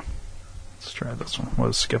 Yeah. Let's try this one. We'll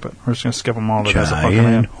just skip it. We're just gonna skip them all. That has a fucking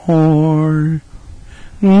Giant ad. whore.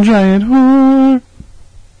 Giant whore.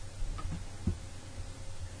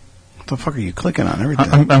 What the fuck are you clicking on?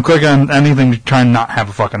 Everything. I'm clicking on anything to try and not have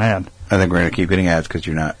a fucking ad. I think we're going to keep getting ads because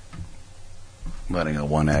you're not letting a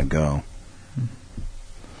one ad go.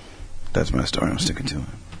 That's my story. I'm sticking to it.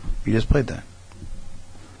 You just played that.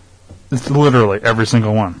 It's literally every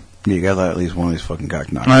single one. Yeah, you got to let at least one of these fucking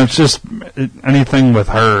cock knockers. And it's just anything with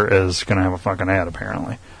her is going to have a fucking ad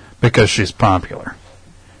apparently because she's popular.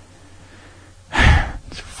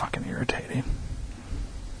 It's fucking irritating.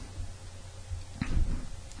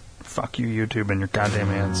 Fuck you, YouTube, and your goddamn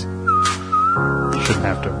ads. You shouldn't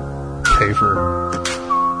have to pay for.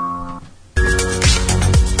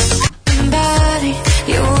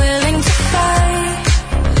 You're willing to fight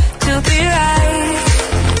to be right.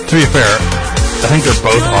 To be fair, I think they're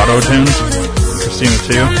both auto-tuned, Christina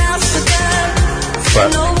too, but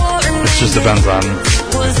it just depends on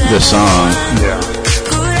The song. yeah.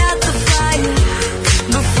 Put out the fire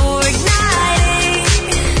before igniting.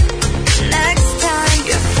 Next time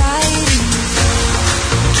you're fighting,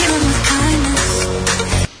 kill 'em with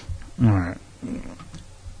kindness. All right,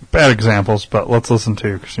 bad examples, but let's listen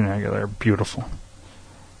to Christina Aguilera. Beautiful.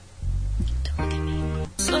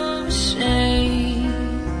 Some shame.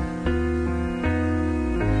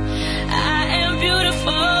 I am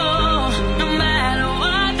beautiful, no matter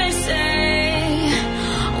what they say.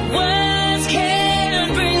 Words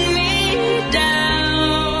can't bring me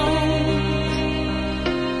down.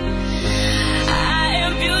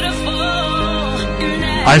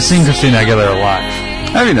 I've seen Christina Aguilera live.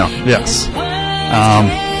 How do you know? Yes. The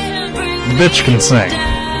bitch can sing.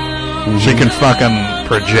 She can fucking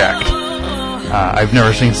project. I've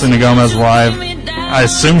never seen Selena Gomez live. I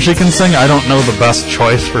assume she can sing. I don't know the best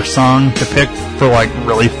choice for song to pick for, like,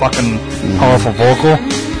 really fucking powerful vocal.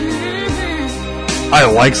 I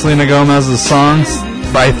like Selena Gomez's songs,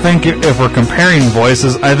 but I think if we're comparing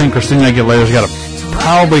voices, I think Christina Aguilera's got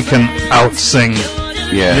probably can out-sing.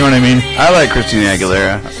 Yeah. You know what I mean? I like Christina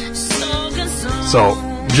Aguilera. So,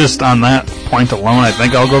 just on that point alone, I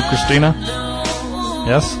think I'll go Christina.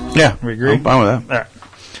 Yes? Yeah. We agree? I'm fine with that.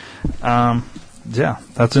 All right. Yeah,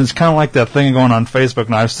 it's kind of like that thing going on Facebook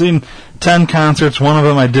now. I've seen 10 concerts, one of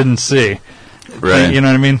them I didn't see. Right. You know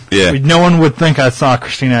what I mean? Yeah. No one would think I saw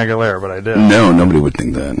Christina Aguilera, but I did. No, nobody would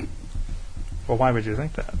think that. Well, why would you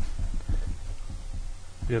think that?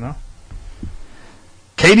 You know?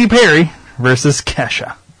 Katy Perry versus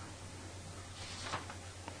Kesha.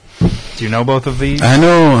 Do you know both of these? I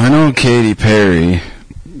know Katy Perry.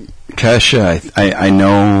 Kesha, I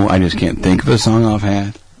know, I just can't think of a song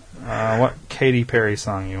offhand. What Katy Perry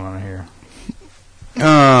song you want to hear?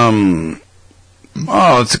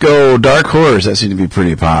 Let's go Dark Horse. That seemed to be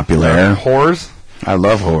pretty popular. Whores? I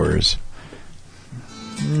love Whores.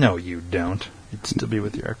 No, you don't. You'd still be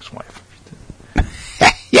with your ex-wife.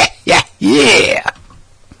 Yeah.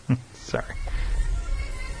 Sorry.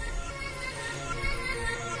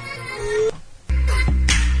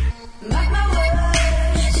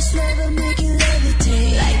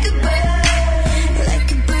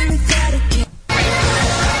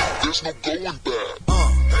 There's no going back.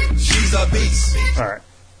 She's a beast. All right.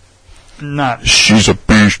 Not. She's a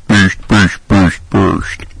beast. I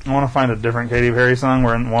want to find a different Katy Perry song,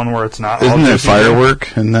 one where it's not. Isn't there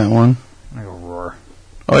Firework in that one? I go Roar.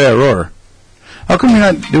 Oh yeah, Roar. How come you're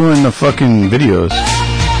not doing the fucking videos?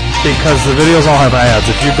 Because the videos all have ads.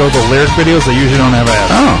 If you go to lyric videos, they usually don't have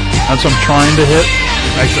ads. Oh. That's what I'm trying to hit.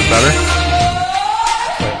 Makes it better.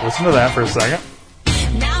 Wait, listen to that for a second.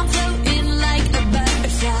 Now I'm floating like a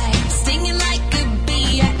butterfly, stinging like a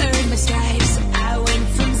bee. I earned my stripes. I went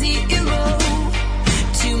from 0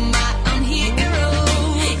 to my own hero.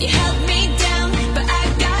 You held me down, but I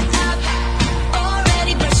got up.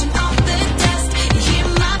 Already brushing off the dust. You hear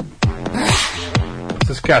my. This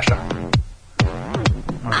is Kesha.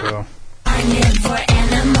 I'll go. I'm in for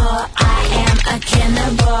animal. I am a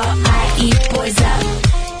cannibal. I eat boys up.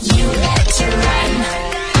 You better run.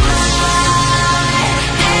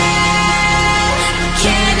 I am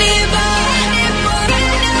cannibal. I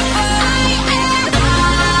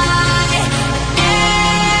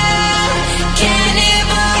am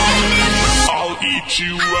cannibal. I'll eat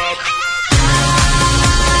you up.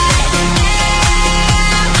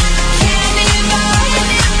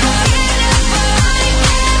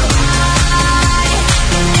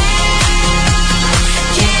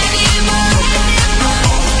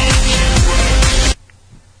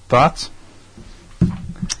 Thoughts?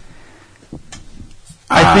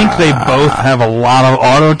 I think they both have a lot of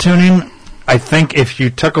auto-tuning. I think if you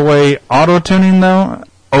took away auto-tuning, though,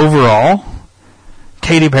 overall,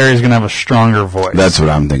 Katy Perry's going to have a stronger voice. That's what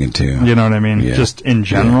I'm thinking too. You know what I mean? Yeah. Just in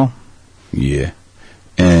general. Yeah.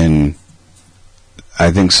 And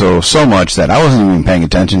I think so much that I wasn't even paying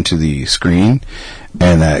attention to the screen,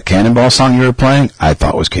 and that Cannonball song you were playing, I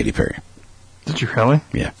thought was Katy Perry. Did you really?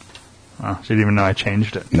 Yeah. Oh, she didn't even know I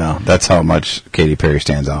changed it. No, that's how much Katy Perry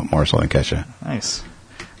stands out more so than Kesha. Nice.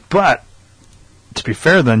 But, to be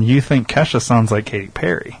fair then, you think Kesha sounds like Katy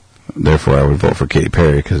Perry. Therefore, I would vote for Katy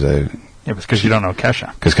Perry because Yeah, but it's because you don't know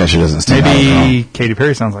Kesha. Because Kesha doesn't stand out. Maybe Katy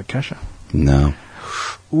Perry sounds like Kesha. No.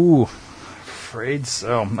 Ooh, afraid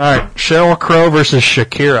so. All right, Sheryl Crow versus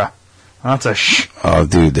Shakira. That's a Oh,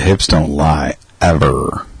 dude, the hips don't lie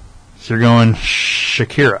ever. So you're going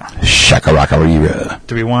Shakira. Shakaraka.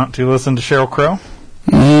 Do we want to listen to Sheryl Crow?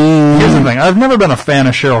 Here's the thing. I've never been a fan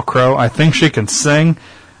of Sheryl Crow. I think she can sing,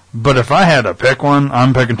 but if I had to pick one,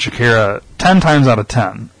 I'm picking Shakira 10 times out of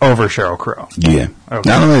 10 over Sheryl Crow. Yeah. Okay.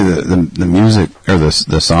 Not only the music or the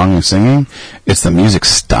song and singing, it's the music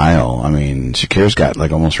style. I mean, Shakira's got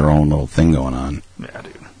like almost her own little thing going on. Yeah,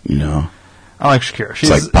 dude. You know? I like Shakira. It's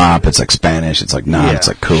like pop, it's like Spanish, it's like it's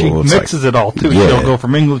like cool. She it's mixes like, it all, too. Yeah. She'll go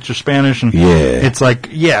from English to Spanish, and it's like,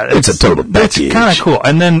 it's a total It's package. kind of cool.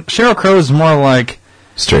 And then Sheryl Crow is more like...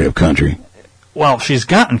 straight up country. Well, she's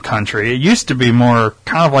gotten country. It used to be more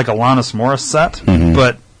kind of like Alanis Morissette,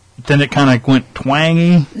 but then it kind of went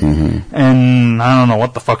twangy, and I don't know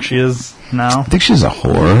what the fuck she is now. I think she's a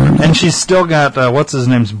whore. And she's still got, what's his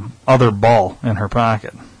name's other ball in her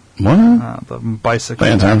pocket. What? The bicycle.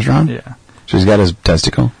 Lance Armstrong? Yeah. She's got his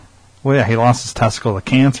testicle? Well, yeah, he lost his testicle to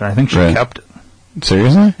cancer. I think she kept it.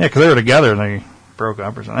 Seriously? Yeah, because they were together and they broke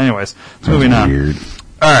up or something. Anyways, moving on. Weird.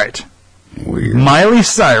 All right. Weird. Miley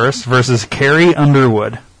Cyrus versus Carrie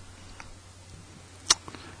Underwood.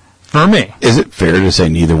 For me. Is it fair to say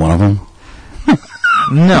neither one of them?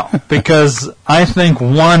 No, because I think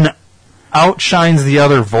one outshines the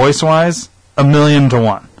other voice-wise 1,000,000 to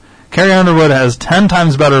 1. Carrie Underwood has 10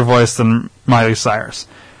 times better voice than Miley Cyrus.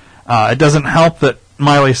 It doesn't help that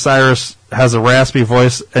Miley Cyrus has a raspy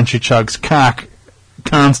voice and she chugs cock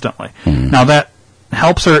constantly. Now that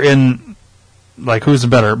helps her in, like, who's a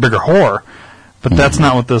bigger whore, but that's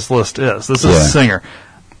not what this list is. This is a singer.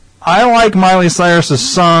 I like Miley Cyrus's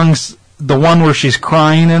songs, the one where she's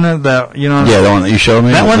crying in it, that, you know. Yeah, the one that you showed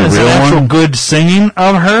me. That one is an actual one? good singing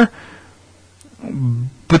of her.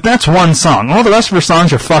 But that's one song. All the rest of her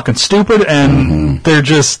songs are fucking stupid, and they're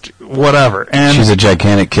just whatever. And she's a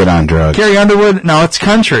gigantic kid on drugs. Carrie Underwood, no, it's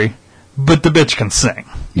country, but the bitch can sing.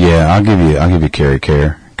 Yeah, I'll give you Carrie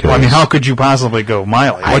Care. Well, I mean, how could you possibly go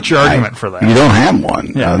Miley? What's your argument for that? You don't have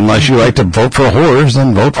one. Yeah. Unless you like to vote for whores,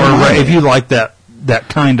 then vote for Miley. If you like that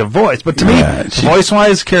kind of voice. But to me,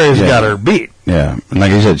 voice-wise, Carrie's got her beat. Yeah, and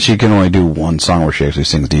like I said, she can only do one song where she actually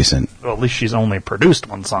sings decent. Well, at least she's only produced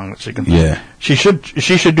one song that she can. Yeah, she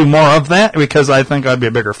should do more of that, because I think I'd be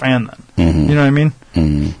a bigger fan then. You know what I mean?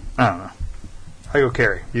 I don't know. I go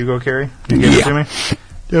Carrie. You go Carrie. You give it to me.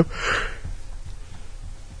 Yep.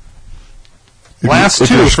 Last if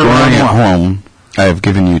two you're for round at one. home. I have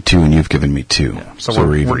given you 2, and you've given me 2. Yeah, so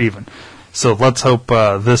we're even. So let's hope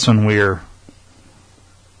this one we're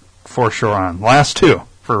for sure on. Last 2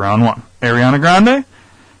 for round 1. Ariana Grande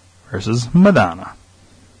versus Madonna.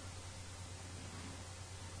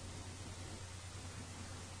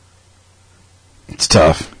 It's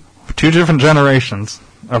tough. 2 different generations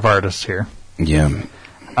of artists here. Yeah.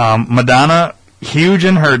 Madonna, huge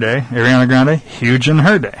in her day. Ariana Grande, huge in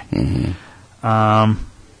her day.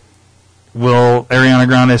 Will Ariana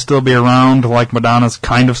Grande still be around like Madonna's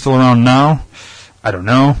kind of still around now? I don't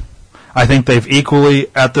know. I think they've equally,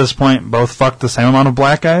 at this point, both fucked the same amount of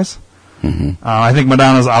black guys. I think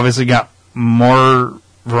Madonna's obviously got more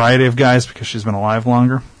variety of guys because she's been alive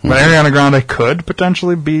longer. But Ariana Grande could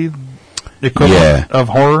potentially be the equivalent of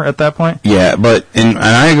horror at that point. Yeah, but and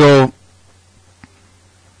I go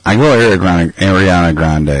Ariana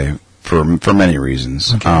Grande for many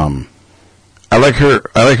reasons. Okay. I like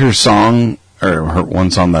her song, or her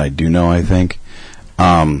one song that I do know, I think.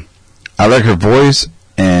 I like her voice,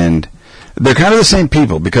 and they're kind of the same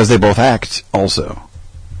people because they both act also.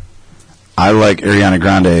 I like Ariana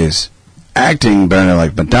Grande's acting better than I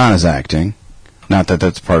like Madonna's acting. Not that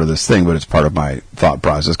that's part of this thing, but it's part of my thought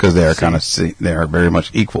process because they are they are very much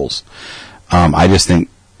equals. I just think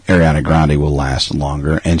Ariana Grande will last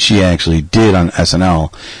longer, and she actually did on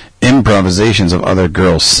SNL improvisations of other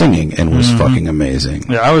girls singing and was fucking amazing.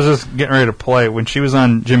 Yeah, I was just getting ready to play. When she was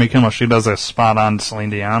on Jimmy Kimmel, she does a spot on Celine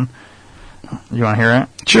Dion. You want to hear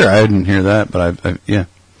it? Sure, I didn't hear that, but I yeah.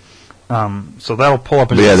 So that'll pull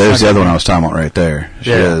up in there's the other one I was talking about right there. She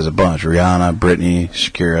Yeah. has a bunch. Rihanna, Britney,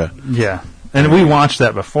 Shakira. Yeah. And we watched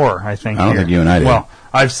that before, I think. I don't think you and I did. Well,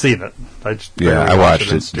 I've seen it. I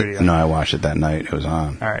watched in it. studio. No, I watched it that night. It was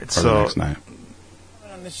on. All right, or so the next night.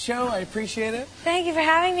 On the show, I appreciate it. Thank you for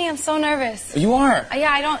having me. I'm so nervous. You are.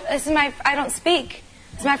 Yeah, I don't speak.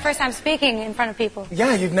 It's my first time speaking in front of people.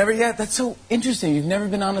 Yeah, you've never yet. That's so interesting. You've never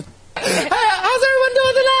been on a. Hey, how's everyone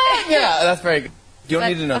doing tonight? Yeah, that's very good. You don't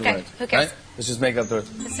need to know the words. Who cares? Right? Let's just make up the words.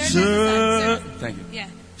 Thank you. Yeah.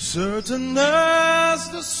 Certain as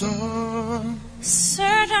the sun.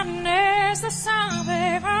 Certain as the sun,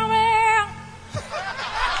 baby.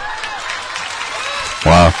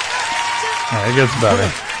 Wow. Yeah, it gets better.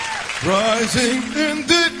 Rising in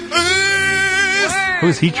the east.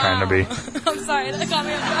 Who's he trying to be? I'm sorry, that got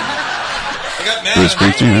me off guard. I got mad. Bruce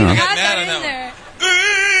Springsteen, I huh? got that in there.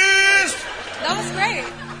 East. That was great.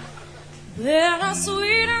 Then a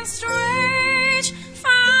sweet and strange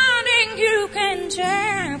finding you can change.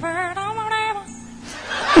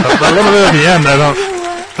 A little bit at the end, I don't.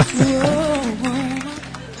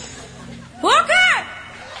 Okay.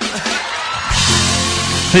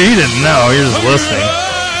 See, you didn't know. You're just listening.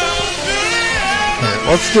 Here,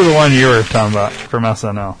 let's do the one you were talking about from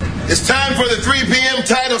SNL. It's time for the 3 p.m.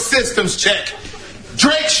 title systems check.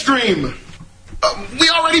 Drake stream. We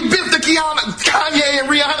already built the Kanye and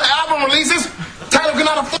Rihanna album releases. Title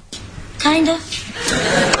cannot afford. Kinda.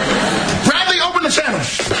 Bradley, open the channel.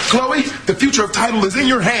 Chloe, the future of Tidal is in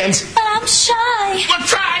your hands. But I'm shy. Well,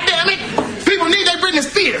 try, damn it. People need their Britney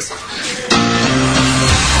Spears.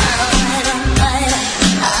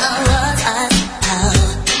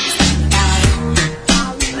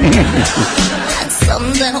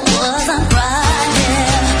 Something wasn't right.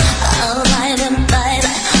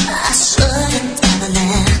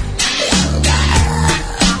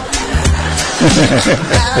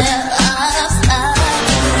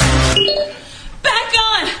 Back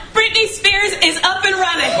on! Britney Spears is up and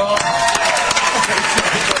running.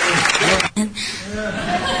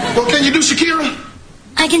 Well, can you do Shakira?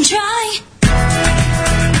 I can try.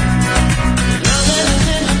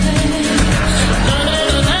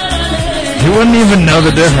 You wouldn't even know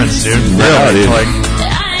the difference, dude. Yeah, dude. Like,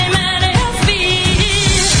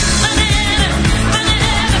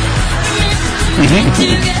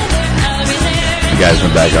 You guys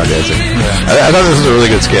went back on dancing. yeah. I thought this was a really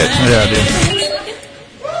good skit. Yeah, dude.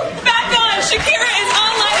 Back on! Shakira is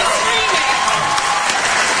online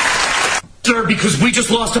streaming. Sir, because we just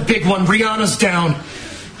lost a big one. Rihanna's down.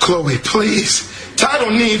 Chloe, please.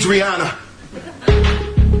 Tidal needs Rihanna.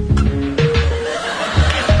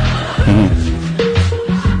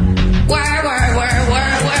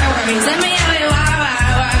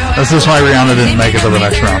 This is why Rihanna didn't make it to the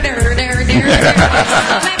next round.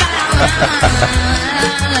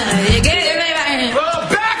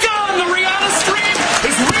 Back on! The Rihanna stream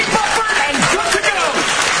is rebuffered and good to go.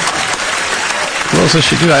 What else does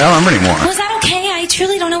she do? I don't remember anymore. Was that okay? I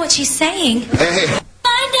truly don't know what she's saying. Hey.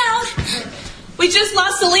 Find out. We just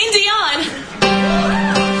lost Celine Dion.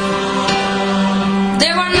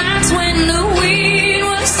 There were nights when the wind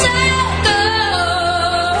was sad.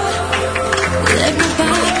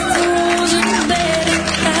 Everybody throws in bed at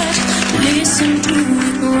night. Listen to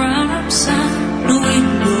it right outside the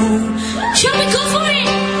window. Shall we go for it?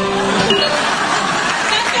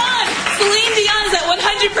 Back on! Celine Dion's at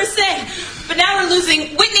 100%. But now we're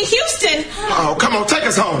losing Whitney Houston. Oh, come on, take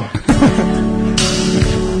us home.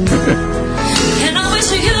 And I wish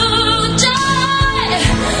you would die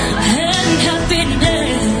and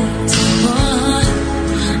happiness.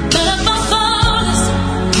 But if I fall,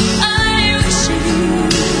 I wish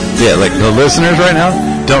you. Yeah, like the listeners right now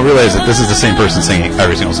don't realize that this is the same person singing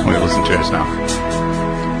every single song we listen to just now.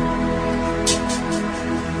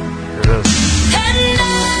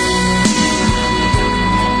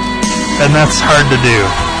 And that's hard to do,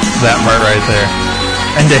 that part right there.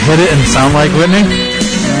 And to hit it and sound like Whitney?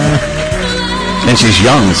 And she's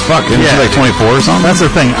young as fuck. Isn't she like 24 or something? That's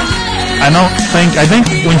the thing. I think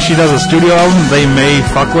when she does a studio album, they may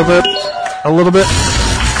fuck with it a little bit.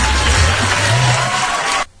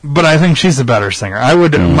 But I think she's a better singer. I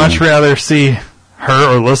would much rather see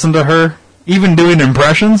her or listen to her, even doing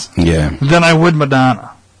impressions, than I would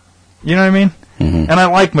Madonna. You know what I mean? Mm-hmm. And I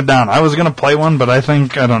like Madonna. I was going to play one, but I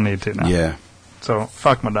think I don't need to now. Yeah. So,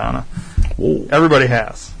 fuck Madonna. Ooh. Everybody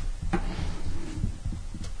has.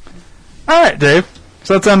 Alright, Dave.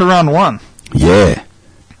 So let's end round one. Yeah.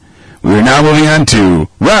 We're now moving on to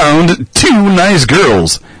round 2, Nice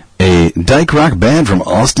Girls. A dyke rock band from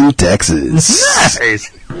Austin, Texas. Nice.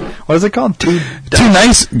 What is it called? Two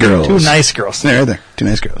Nice Girls. Two Nice Girls. There, right there. 2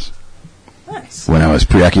 Nice Girls. Nice. When I was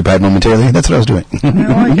preoccupied momentarily, that's what I was doing.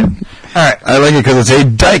 I like it. All right. I like it because it's a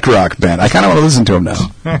dyke rock band. I kind of want to listen to them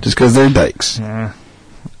now, just because they're dykes. Yeah.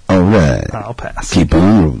 All right. I'll pass. Keep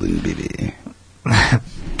on rolling, baby.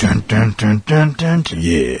 Dun, dun, dun, dun, dun, dun.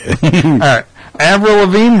 Yeah. All right. Avril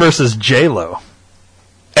Lavigne versus J-Lo.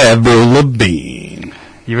 Avril Lavigne.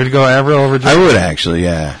 You would go Avril over J-Lo? I would actually,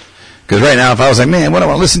 yeah. Because right now, if I was like, man, what do I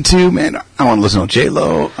want to listen to? Man, I want to listen to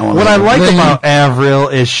J-Lo. What I like about Avril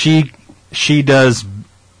is she does,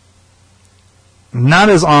 not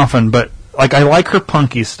as often, but like I like her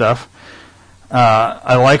punky stuff.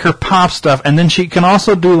 I like her pop stuff, and then she can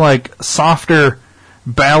also do like softer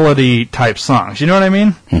ballady type songs. You know what I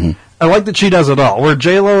mean? Mm-hmm. I like that she does it all. Where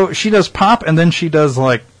J-Lo, she does pop, and then she does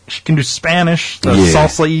like, she can do Spanish, the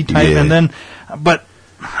salsa-y type, and then, but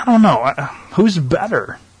I don't know. Who's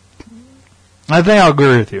better? I think I'll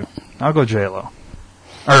agree with you. I'll go J-Lo.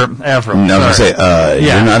 Or Avril. No, I was going to say,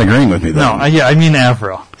 you're not agreeing with me, though. No, I mean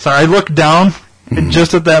Avril. Sorry, I looked down, and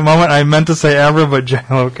just at that moment, I meant to say Avril, but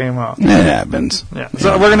J-Lo came out. It happens. Yeah.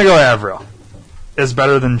 So we're going to go Avril. It's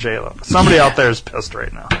better than J-Lo. Somebody out there is pissed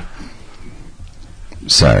right now.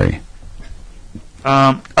 Sorry.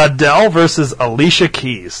 Adele versus Alicia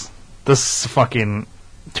Keys. This is fucking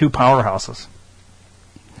 2 powerhouses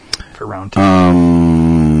for round 2.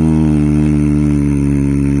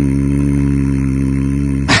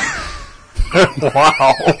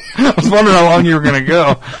 Wow. I was wondering how long you were going to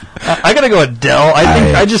go. I got to go Adele.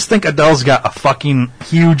 I just think Adele's got a fucking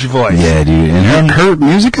huge voice. Yeah, dude. And her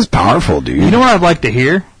music is powerful, dude. You know what I'd like to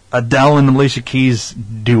hear? Adele and Alicia Keys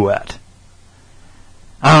duet.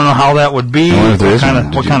 I don't know how that would be. What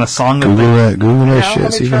kind of song? Google that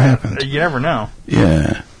shit. See what happens. You never know.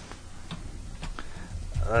 Yeah.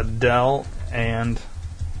 Adele and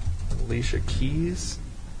Alicia Keys.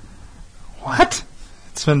 What?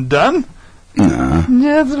 It's been done? Nah.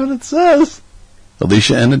 Yeah, that's what it says.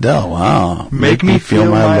 Alicia and Adele. Wow. Make Me Feel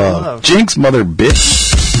My Love. Jinx, mother bitch.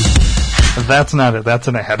 That's not it. That's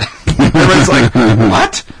an ad. Everybody's like,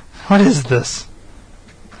 what? What is this?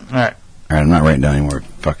 All right. All right, I'm not writing down any more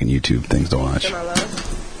fucking YouTube things to watch.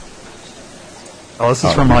 Oh, this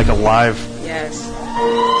is from like a live. Yes.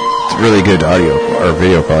 It's really good audio or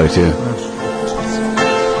video quality too.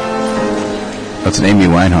 That's an Amy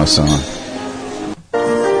Winehouse song.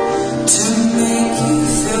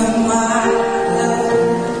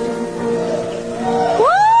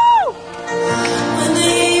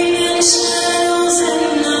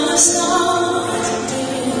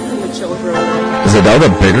 Is Adele the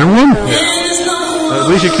bigger one? Yeah.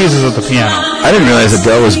 Alicia Keys is at the piano. I didn't realize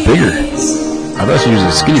Adele was bigger. I thought she was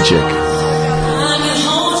a skinny chick.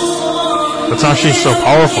 That's how she's so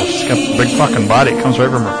powerful. She's got a big fucking body. It comes right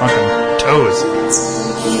from her fucking toes.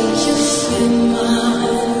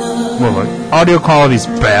 Well, the audio quality's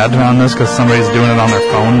bad on this because somebody's doing it on their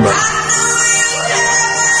phone, but...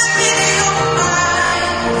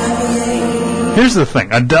 Here's the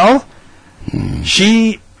thing. Adele,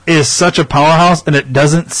 she is such a powerhouse, and it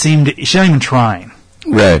doesn't seem to... She's not even trying.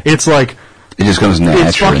 Right. It's like... It just comes naturally.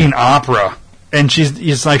 It's fucking opera. And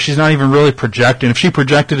it's like she's not even really projecting. If she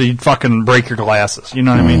projected it, you'd fucking break your glasses. You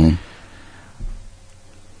know what I mean?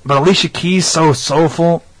 But Alicia Keys, so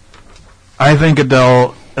soulful. I think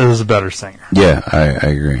Adele is a better singer. Yeah, I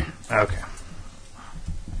agree. Okay.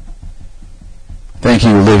 Thank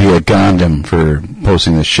you, Olivia Gondam, for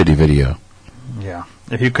posting this shitty video. Yeah.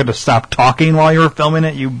 If you could have stopped talking while you were filming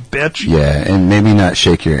it, you bitch. Yeah, and maybe not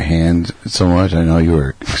shake your hand so much. I know you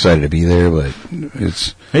were excited to be there, but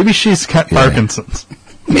it's... Maybe she's got Parkinson's.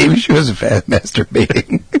 Maybe she was fast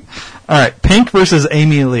masturbating. All right, Pink versus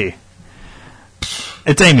Amy Lee.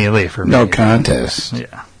 It's Amy Lee for me. No contest.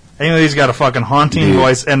 Yeah. Amy Lee's got a fucking haunting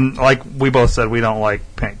voice, and like we both said, we don't like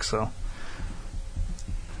Pink, so...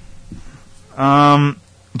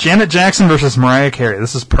 Janet Jackson versus Mariah Carey.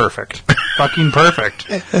 This is perfect. Fucking perfect.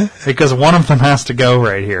 Because one of them has to go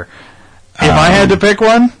right here. If I had to pick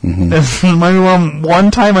one, this is maybe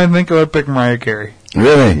one time I think I would pick Mariah Carey.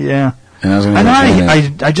 Really? Yeah. And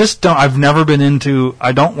I just don't, I've never been into,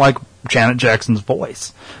 I don't like Janet Jackson's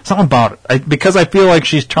voice. Something about it. Because I feel like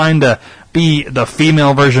she's trying to be the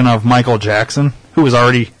female version of Michael Jackson, who was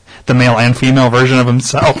already the male and female version of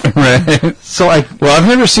himself. Right. So well, I've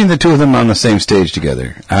never seen the two of them on the same stage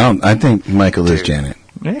together. I think Michael is Janet.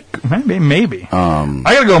 Maybe. I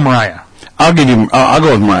gotta go Mariah. I'll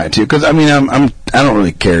go with Mariah too, because I mean, I don't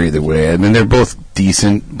really care either way. I mean, they're both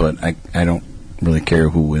decent, but I don't really care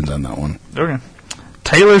who wins on that one. Okay.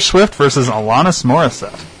 Taylor Swift versus Alanis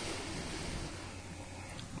Morissette.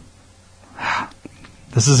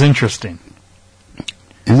 This is interesting.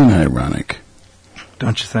 Isn't it ironic?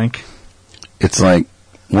 Don't you think? It's like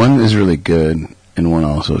one is really good and one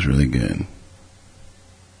also is really good.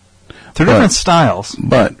 They're different styles.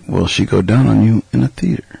 But will she go down on you in a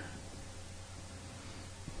theater?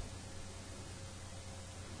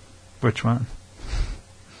 Which one?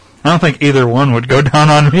 I don't think either one would go down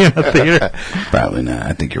on me in a theater. Probably not.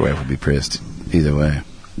 I think your wife would be pissed either way.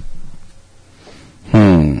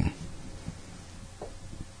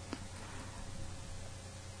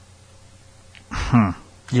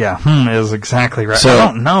 Yeah, is exactly right. So, I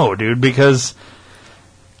don't know, dude, because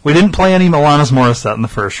we didn't play any Alanis Morissette in the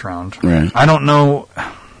first round. Right. I don't know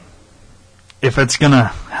if it's going to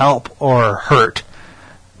help or hurt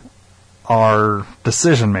our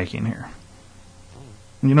decision making here.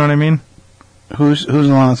 You know what I mean? Who's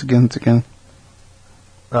Alanis again?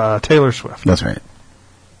 Taylor Swift. That's right.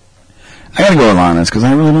 I gotta go with Alanis because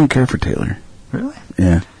I really don't care for Taylor. Really?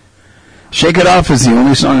 Yeah. Shake It Off is the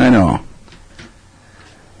only song I know.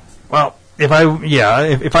 Well, if I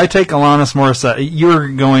take Alanis Morissette, you're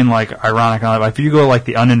going like ironic on it. If you go like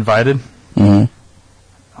the Uninvited, I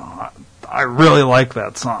really like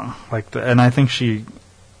that song. And I think she.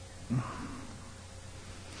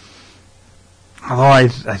 Although I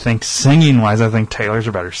think singing wise, I think Taylor's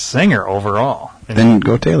a better singer overall. Then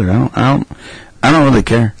go Taylor. I don't really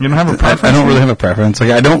care. You don't have a preference? I don't really have a preference.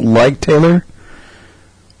 Like I don't like Taylor,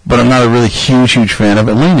 but I'm not a really huge fan of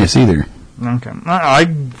Alanis either. Okay,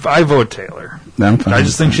 I vote Taylor. I'm fine. I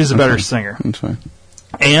just think she's a better singer. That's fine.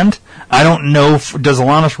 And I don't know. Does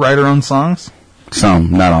Alanis write her own songs? Some,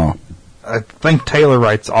 not all. I think Taylor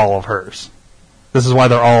writes all of hers. This is why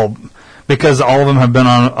they're all, because all of them have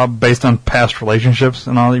been based on past relationships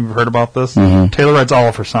and all. You've heard about this. Taylor writes all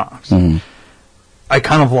of her songs. I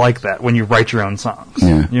kind of like that when you write your own songs.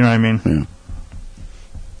 Yeah. You know what I mean? Yeah.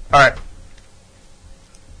 All right.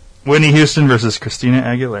 Whitney Houston versus Christina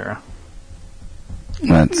Aguilera.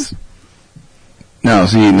 That's No,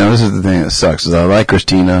 this is the thing that sucks. Is I like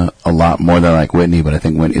Christina a lot more than I like Whitney, but I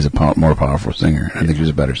think Whitney's a more powerful singer. I think she's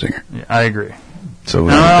a better singer. Yeah, I agree. So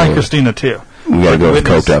I like Christina too. We got to go with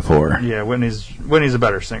Coked Up Whore. Yeah, Whitney's a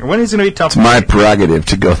better singer. Whitney's going to be tough. It's my prerogative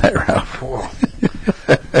to go that route. Whoa.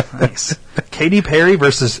 Nice. Katy Perry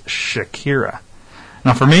versus Shakira.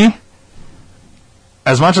 Now, for me,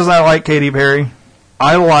 as much as I like Katy Perry,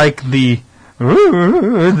 I like well,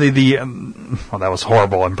 that was a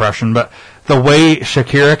horrible impression, but the way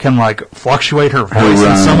Shakira can like fluctuate her voice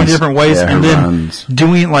in so many different ways, and then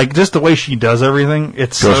doing like just the way she does everything,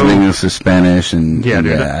 it's goes so from English to Spanish, and dude.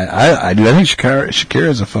 I think Shakira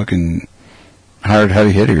is a fucking hard,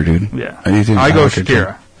 heavy hitter, dude. Yeah, I go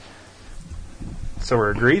Shakira. So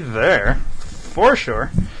we're agreed there for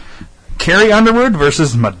sure. Carrie Underwood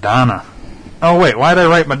versus Madonna. Oh wait, why did I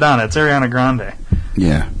write Madonna? It's Ariana Grande.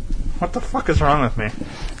 Yeah. What the fuck is wrong with me?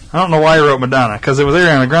 I don't know why I wrote Madonna, because it was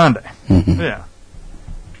Ariana Grande. Mm-hmm. Yeah.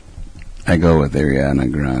 I go with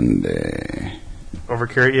Ariana Grande. Over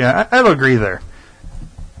Carrie? Yeah, I'll agree there.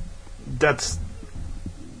 That's...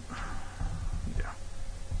 Yeah.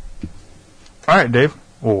 Alright, Dave.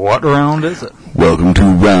 What round is it? Welcome to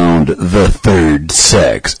Round the Third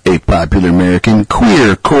Sex, a popular American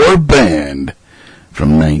queercore band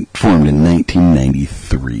formed in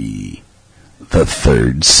 1993. The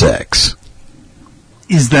Third Sex.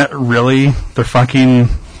 Is that really the fucking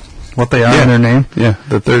what they are in their name? Yeah,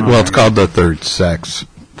 the third. Well, it's called The Third Sex.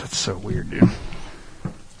 That's so weird, dude.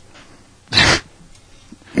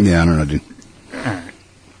 Yeah, I don't know, dude. All right.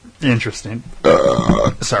 Interesting.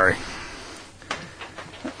 Sorry.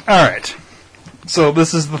 All right. So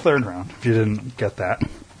this is the third round. If you didn't get that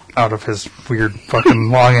out of his weird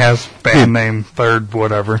fucking long ass band name, third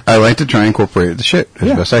whatever. I like to try and incorporate the shit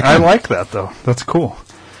as best I can. I like that though. That's cool.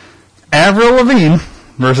 Avril Lavigne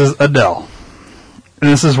versus Adele. And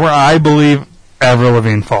this is where I believe Avril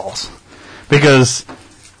Lavigne falls. But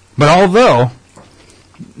although,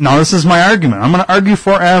 now this is my argument. I'm going to argue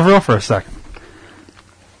for Avril for a second.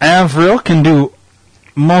 Avril can do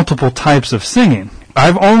multiple types of singing.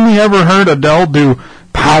 I've only ever heard Adele do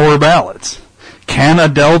power ballads. Can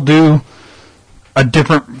Adele do a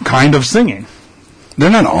different kind of singing? They're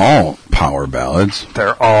not all power ballads.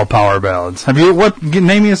 They're all power ballads.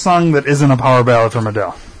 Name me a song that isn't a power ballad from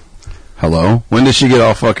Adele. Hello? When did she get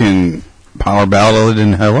all fucking power ballad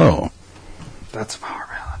in Hello? That's a power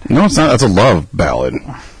ballad. No, it's not. That's a love ballad.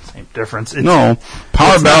 Same difference. No,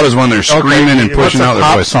 power ballad is when they're screaming and pushing out their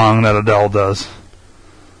voice. What's a pop song that Adele does?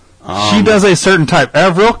 She does a certain type.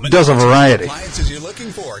 Avril does a variety.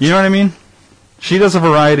 You know what I mean? She does a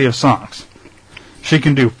variety of songs. She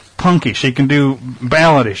can do punky. She can do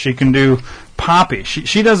ballady. She can do poppy.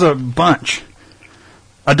 She does a bunch.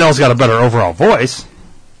 Adele's got a better overall voice,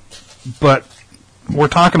 but we're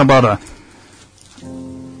talking about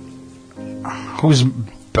who's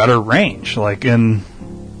better range, like in,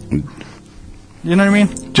 you know what I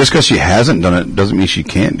mean? Just because she hasn't done it doesn't mean she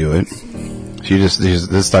can't do it. She's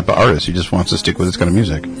this type of artist. She just wants to stick with this kind of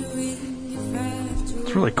music.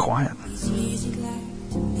 It's really quiet.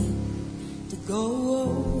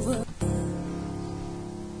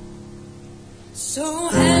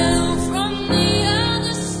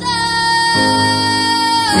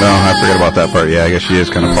 No, I forgot about that part. Yeah, I guess she is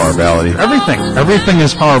kind of power ballady. Everything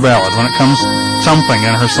is power ballad when it comes to something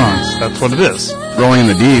in her songs. That's what it is. Rolling in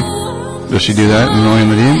the Deep. Does she do that in Rolling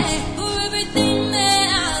in the Deep?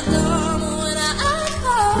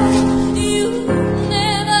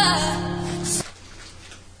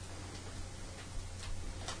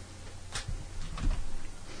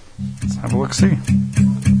 Let's have a look-see.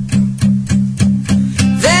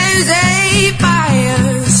 There's a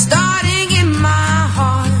fire starting in my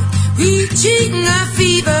heart, reaching a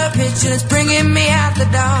fever pitch and it's bringing me out the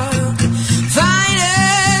dark.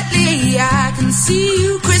 Finally, I can see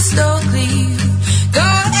you crystal clear. Go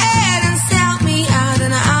ahead and sell me out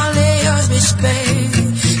and I'll lay yours wish bare.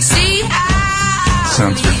 See, I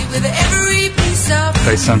leave with every piece of.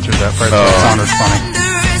 They censored that part. That sounded funny.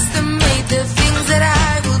 Underestimate the things that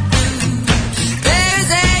I will do. There's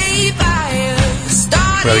a fire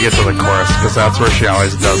starting. Gotta get to the chorus because that's where she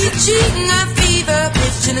always does it. Reaching a fever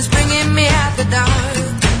pitch and it's bringing me out the dark.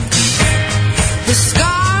 The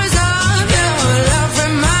scars of your love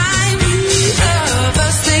remind me of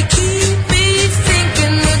us. They keep me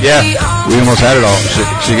thinking that we almost had it all.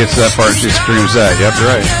 She gets to that part and she screams that. Yep,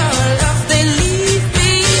 you're right. they leave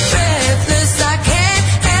me breathless. I can't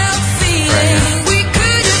help feeling we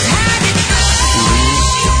could have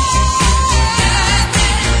had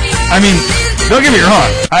it. I mean, don't get me wrong.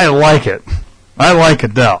 I like it. I like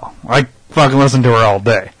Adele. I fucking listen to her all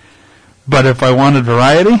day. But if I wanted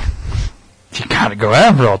variety, you gotta go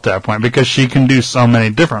Avril at that point because she can do so many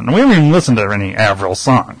different. We haven't even listened to any Avril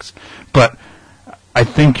songs, but I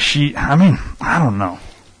think I don't know.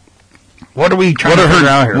 What are we trying to figure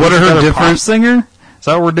out here? What are her different singer? Is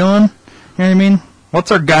that what we're doing? You know what I mean?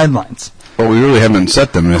 What's our guidelines? Well, we really haven't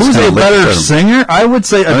set them. Who's a better singer? I would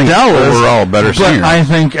say Adele is. Overall, better singer. But I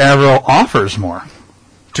think Avril offers more.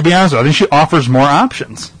 To be honest with you, I think she offers more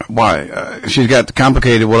options. Why? She's got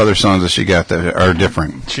complicated. What other songs has she got that are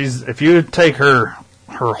different? If you take her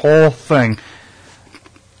whole thing,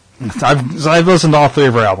 I've listened to all 3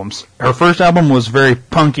 of her albums. Her first album was very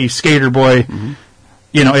punky, skater boy. Mm-hmm.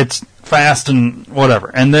 You know, it's fast and whatever.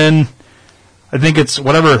 And then I think it's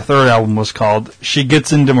whatever her third album was called. She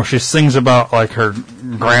gets into where she sings about like her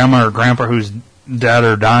grandma or grandpa who's dead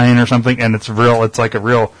or dying or something, and it's like a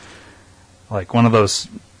real, like one of those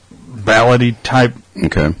ballady type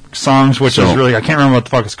songs, which is really, I can't remember what the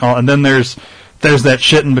fuck it's called. And then there's that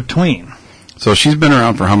shit in between. So she's been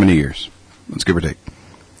around for how many years? Let's give or take.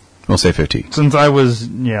 We'll say 15. Since I was,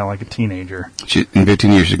 like a teenager. In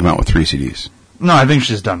 15 years, she's come out with 3 CDs. No, I think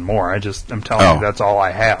she's done more. I'm telling you, that's all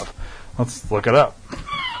I have. Let's look it up.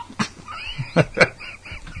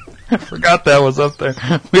 I forgot that was up there.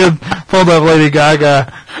 We had pulled up Lady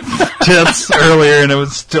Gaga tits earlier, and it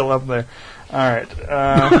was still up there. All right.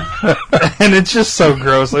 And it's just so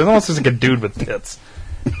gross. It almost looks like a dude with tits.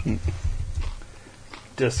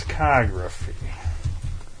 Discography.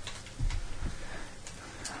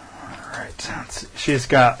 All right. She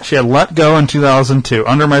had Let Go in 2002,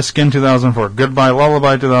 Under My Skin 2004, Goodbye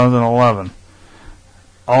Lullaby 2011,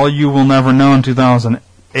 All You Will Never Know in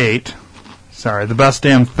 2008. Sorry, The Best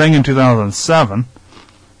Damn Thing in 2007.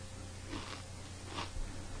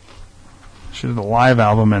 She did a live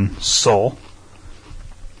album in Seoul.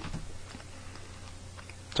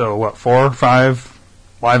 So, 4 or 5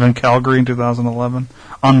 live in Calgary in 2011.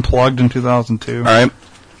 Unplugged in 2002. All right.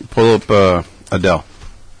 Pull up Adele.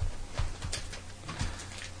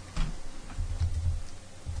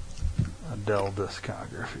 Adele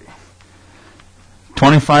discography.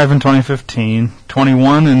 25 in 2015,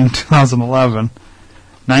 21 in 2011,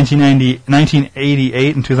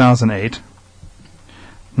 1988 in 2008,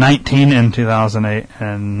 19 in 2008,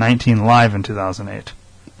 and 19 live in 2008.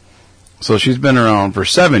 So she's been around for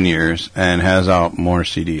 7 years and has out more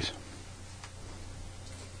CDs.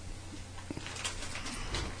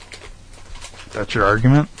 That's your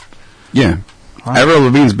argument? Yeah. Avril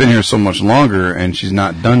Lavigne's been here so much longer and she's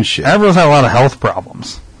not done shit. Avril's had a lot of health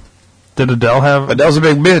problems. Did Adele have... Adele's a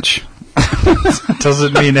big bitch.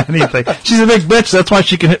 Doesn't mean anything. She's a big bitch. That's why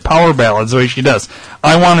she can hit power ballads the way she does.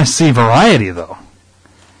 I want to see variety, though.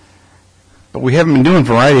 But we haven't been doing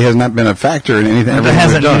variety. Has not been a factor in anything. It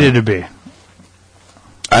hasn't needed to be.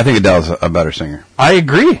 I think Adele's a better singer. I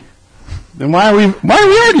agree. Then why are we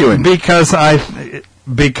arguing? Because I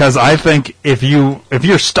think if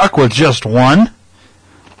you're stuck with just one,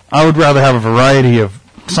 I would rather have a variety of.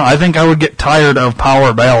 So I think I would get tired of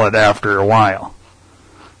power ballad after a while.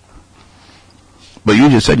 But you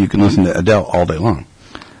just said you can listen to Adele all day long.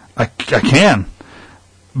 I can.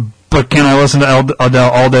 But can I listen to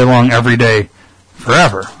Adele all day long every day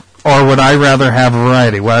forever? Or would I rather have a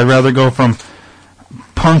variety? Would I rather go from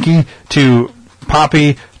punky to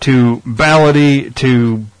poppy to ballady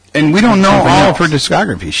to... And we don't know all of her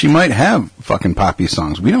discography. She might have fucking poppy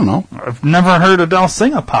songs. We don't know. I've never heard Adele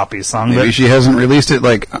sing a poppy song. Maybe she hasn't released it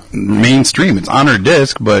like mainstream. It's on her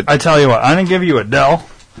disc, but... I tell you what, I'm going to give you Adele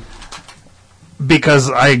because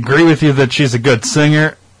I agree with you that she's a good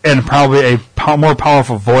singer and probably a more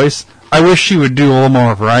powerful voice. I wish she would do a little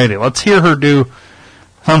more variety. Let's hear her do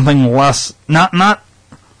something less... Not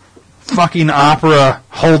fucking opera,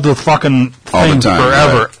 hold the fucking thing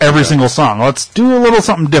forever, right. Every single song. Let's do a little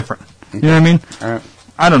something different. Okay. You know what I mean? All right.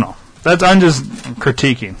 I don't know. I'm just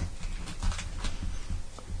critiquing.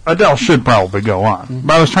 Adele should probably go on.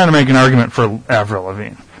 But I was trying to make an argument for Avril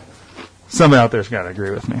Lavigne. Somebody out there's got to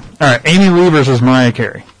agree with me. All right, Amy Lee versus Mariah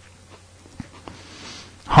Carey.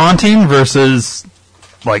 Haunting versus,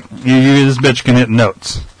 like, you this bitch can hit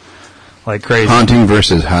notes like crazy. Haunting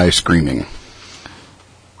versus High Screaming.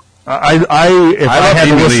 If I had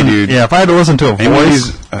to listen to a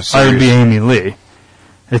voice, I would be Amy Lee.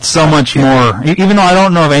 It's so much more. Even though I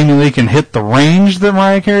don't know if Amy Lee can hit the range that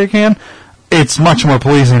Mariah Carey can, it's much more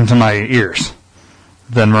pleasing to my ears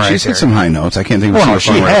than Mariah Carey. She's hit some high notes. I can't think of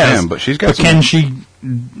she has. But she's got. But can she?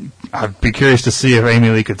 I'd be curious to see if Amy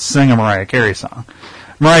Lee could sing a Mariah Carey song.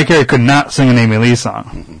 Mariah Carey could not sing an Amy Lee song.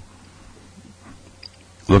 Mm-hmm.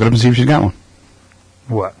 Look it up and see if she's got one.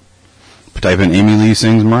 What? Type in Amy Lee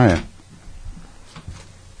sings Mariah.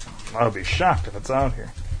 I would be shocked if it's out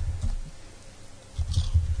here.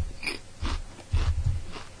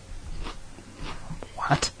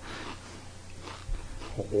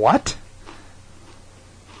 What?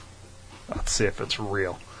 Let's see if it's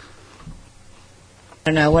real. I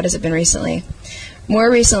don't know. What has it been recently? More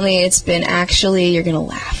recently, it's been actually, you're going to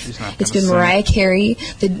laugh. It's been Mariah Carey,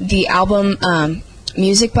 the album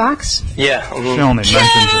Music Box. Yeah. She only mentions it.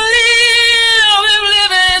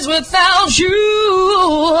 Without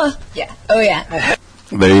you. Yeah. Oh, yeah.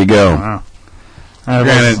 There you go. Wow.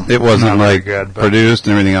 Granted, it wasn't like good, produced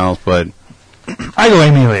and everything else, but I go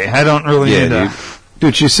Amy Lee. I don't really need to.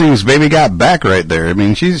 Dude, she sings "Baby Got Back" right there. I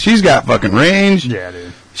mean, she's got fucking range. Yeah,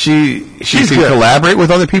 dude. She can good. collaborate with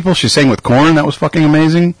other people. She sang with Korn. That was fucking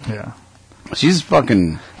amazing. Yeah. She's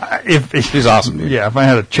fucking. She's awesome, dude. Yeah, if I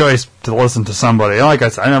had a choice to listen to somebody, like I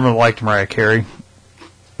said, I never liked Mariah Carey,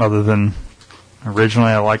 other than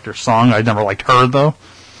originally I liked her song. I never liked her though.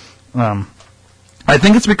 I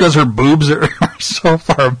think it's because her boobs are so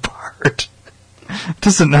far apart. It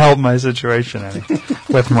doesn't help my situation any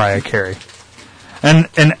with Mariah Carey. And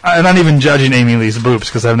I'm not even judging Amy Lee's boobs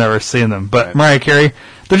because I've never seen them. But Mariah Carey,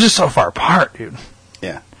 they're just so far apart, dude.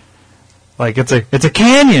 Yeah. Like it's a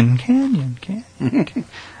canyon.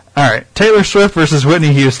 All right, Taylor Swift versus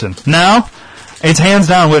Whitney Houston. Now, it's hands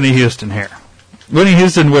down Whitney Houston here. Whitney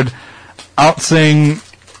Houston would outsing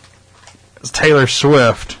Taylor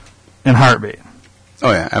Swift in Heartbeat.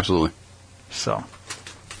 Oh yeah, absolutely. So.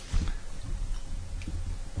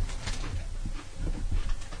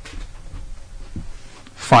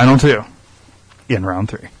 Final two in round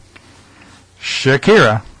 3.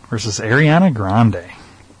 Shakira versus Ariana Grande.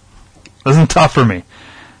 This isn't tough for me.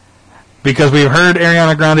 Because we've heard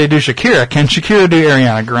Ariana Grande do Shakira. Can Shakira do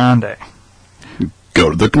Ariana Grande? Go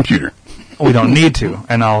to the computer. We don't need to,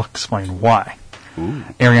 and I'll explain why. Ooh.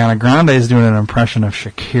 Ariana Grande is doing an impression of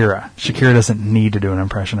Shakira. Shakira doesn't need to do an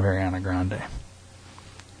impression of Ariana Grande.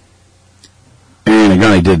 Ariana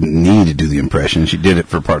Grande didn't need to do the impression. She did it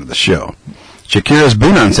for part of the show. Shakira's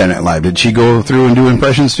been on Saturday Night Live. Did she go through and do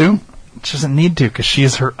impressions too? She doesn't need to because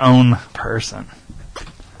she's her own person.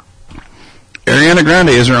 Ariana Grande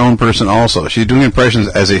is her own person also. She's doing impressions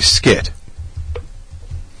as a skit.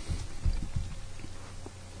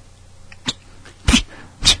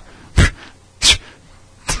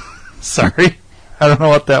 Sorry. I don't know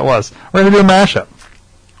what that was. We're going to do a mashup.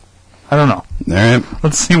 I don't know. All right.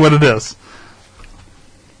 Let's see what it is.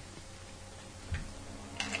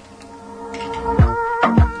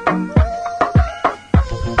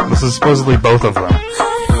 This is supposedly both of them.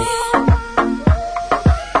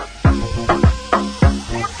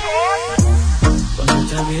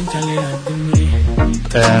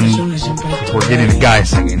 And we're getting a guy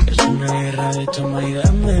singing.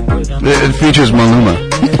 It features Maluma.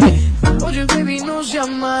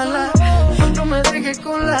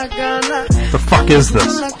 The fuck is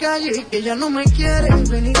this? Fuck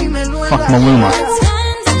Maluma.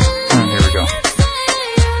 Oh, here we go.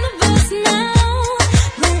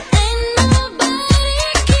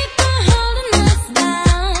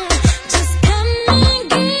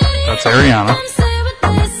 That's Ariana.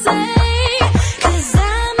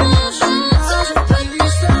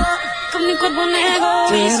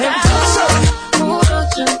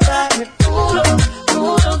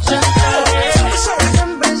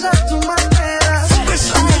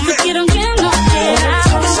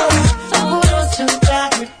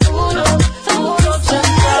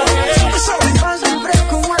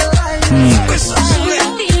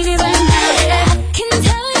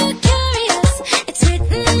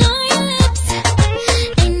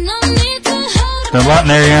 They're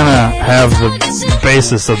letting Ariana have the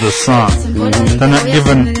basis of the song. They're not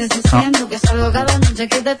giving...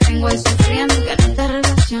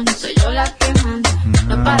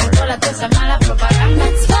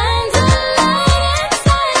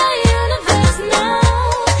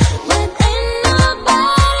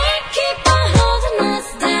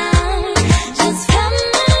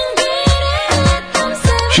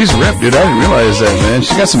 She's ripped, dude. I didn't realize that, man.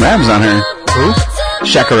 She got some abs on her. Who?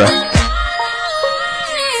 Shakira.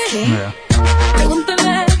 Yeah.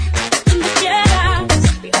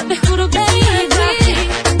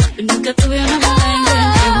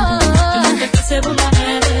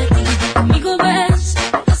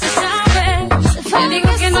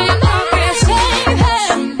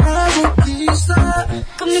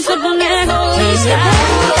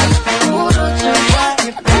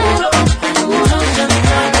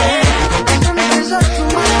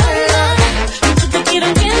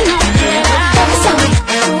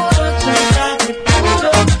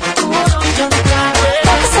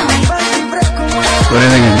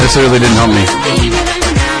 This really didn't help me.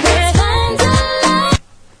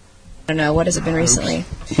 I don't know. What has it been recently?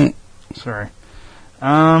 Sorry.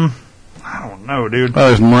 I don't know, dude. Well,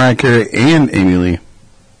 there's Mariah Carey and Amy Lee.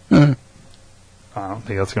 I don't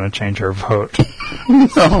think that's going to change her vote.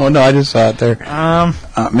 No, I just saw it there. Man,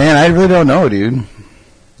 I really don't know, dude.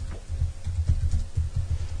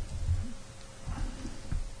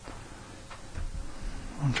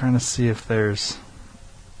 I'm trying to see if there's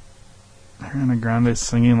Ariana Grande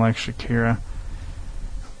singing like Shakira.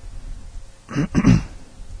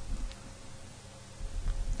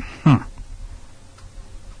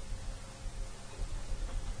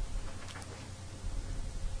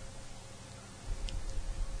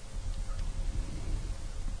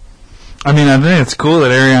 I mean, I think it's cool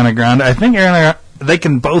that Ariana Grande. I think they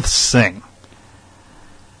can both sing.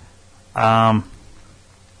 I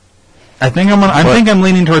think I'm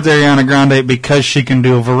leaning towards Ariana Grande because she can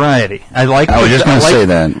do a variety. I was just going to say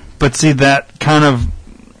that. But see, that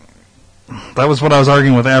was what I was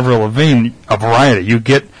arguing with Avril Lavigne. A variety. You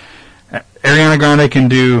get Ariana Grande can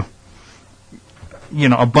do,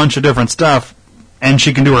 a bunch of different stuff, and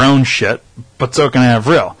she can do her own shit. But so can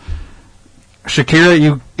Avril.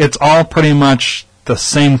 Shakira, it's all pretty much the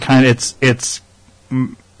same kind. It's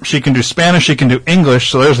she can do Spanish, she can do English,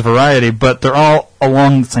 so there's a variety, but they're all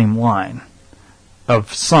along the same line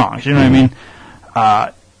of songs. You know what I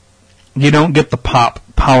mean? You don't get the pop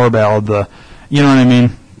power ballad, you know what I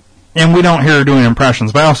mean? And we don't hear her doing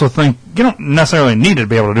impressions, but I also think you don't necessarily need to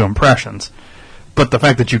be able to do impressions. But the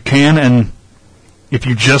fact that you can, and if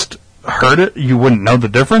you just heard it, you wouldn't know the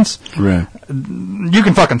difference. Right. You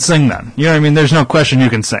can fucking sing then. You know what I mean? There's no question you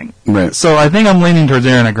can sing. Right. So I think I'm leaning towards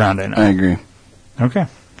Ariana Grande now. I agree. Okay.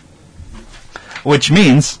 Which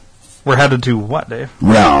means we're headed to what, Dave?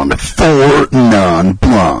 Round 4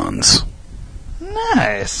 non-blondes.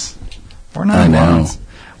 Nice. 4 non-blondes.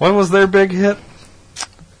 What was their big hit?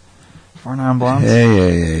 4 non-blondes?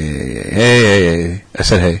 Hey. I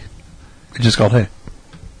said hey. It just called hey.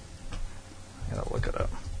 I gotta look it up.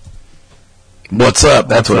 What's up?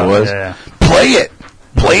 That's what it was. Yeah. Play it.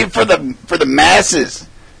 Play it for the masses.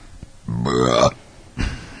 Bruh.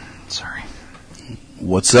 Sorry.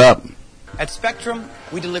 What's up? At Spectrum,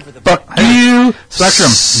 we deliver the... Fuck you,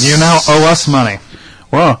 Spectrum. You now owe us money.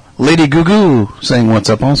 Well, Lady Goo saying what's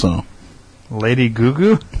up also. Lady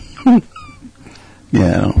Goo?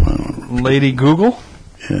 Yeah, I don't know. Lady Google?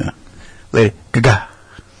 Yeah. Lady Gaga.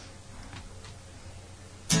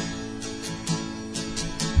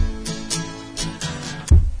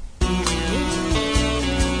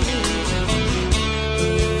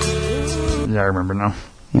 Yeah, I remember now.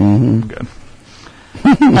 Mm-hmm. Good.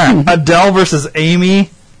 All right. Adele versus Amy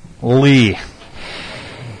Lee.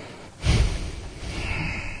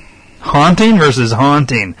 Haunting versus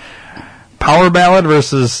Haunting. Power ballad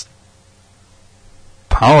versus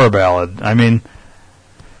power ballad. I mean,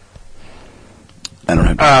 I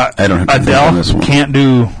don't have to Adele on this one. Can't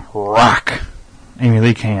do rock. Amy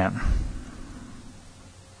Lee can.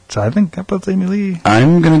 So I think that puts Amy Lee.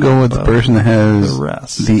 I'm going to go with the person that has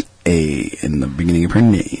the A in the beginning of her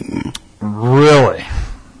name. Really?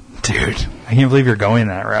 Dude, I can't believe you're going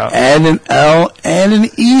that route. And an L and an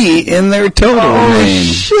E in their total name.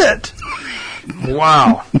 Shit.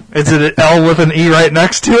 Wow. Is it an L with an E right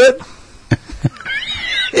next to it?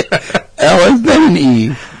 L is then an E.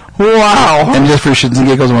 Wow. And just for shits and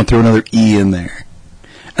giggles, I'm going to throw another E in there.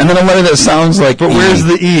 And then a letter that sounds like But E. where's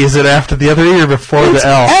the E? Is it after the other E or before the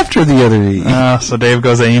L? After the other E. So Dave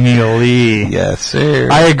goes Amy Lee. Yes, sir.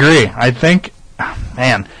 I agree. I think,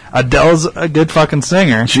 man, Adele's a good fucking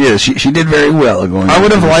singer. She is. She did very well going. I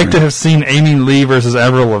would have liked to have seen Amy Lee versus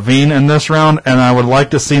Avril Lavigne in this round, and I would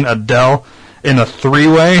like to have seen Adele in a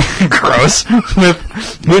 3-way, gross,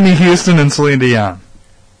 with Whitney Houston and Celine Dion.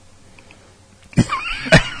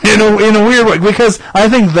 In a weird way, because I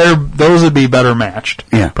think those would be better matched.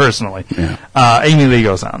 Yeah. Personally. Yeah. Amy Lee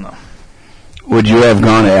goes on though. Would you have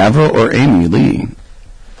gone Avril or Amy Lee?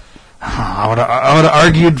 I would have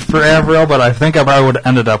argued for Avril, but I think I probably would have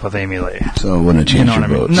ended up with Amy Lee. So it wouldn't have changed your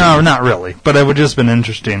vote. No, not really. But it would just been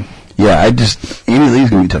interesting. Yeah, Amy Lee's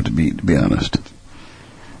gonna be tough to beat, to be honest.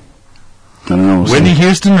 I don't know. Whitney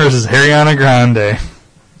Houston versus Ariana Grande.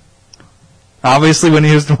 Obviously, Whitney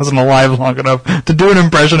Houston wasn't alive long enough to do an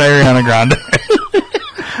impression of Ariana Grande.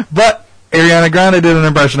 But Ariana Grande did an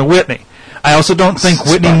impression of Whitney. I also don't think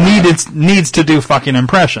Whitney needs to do fucking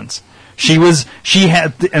impressions. She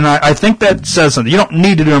had, and I think that says something. You don't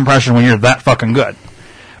need to do an impression when you're that fucking good.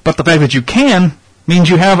 But the fact that you can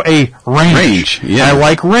means you have a range. Yeah. I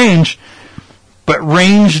like range, but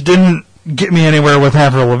range didn't get me anywhere with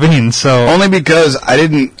Avril Lavigne. So only because I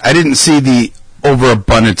didn't see the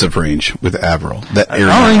overabundance of range with Avril. I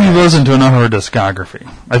don't think you listened to enough of her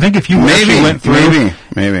discography. I think if you actually went through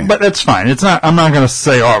Maybe. But that's fine. It's not. I'm not going to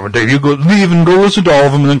say, "Oh, Dave, you go leave and go listen to all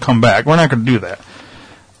of them and then come back." We're not going to do that.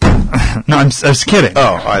 No, I was kidding.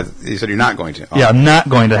 Oh, you said you're not going to. Oh. Yeah, I'm not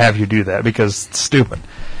going to have you do that because it's stupid.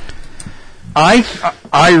 I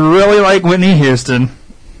really like Whitney Houston.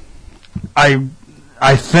 I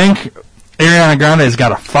think Ariana Grande has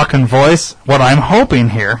got a fucking voice. What I'm hoping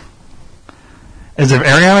here is if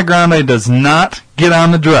Ariana Grande does not get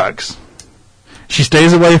on the drugs, she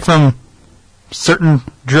stays away from certain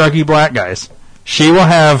druggy black guys, she will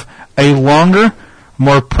have a longer,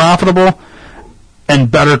 more profitable, and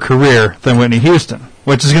better career than Whitney Houston,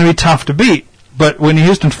 which is going to be tough to beat. But Whitney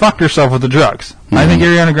Houston fucked herself with the drugs. Mm-hmm. I think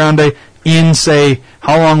Ariana Grande, in, say,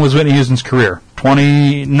 how long was Whitney Houston's career?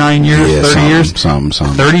 29 years, yeah, 30 years?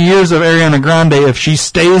 30 years of Ariana Grande, if she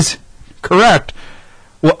stays correct,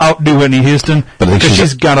 will outdo Whitney Houston because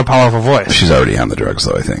she's got a powerful voice. She's already on the drugs,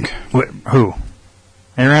 though, I think. Who?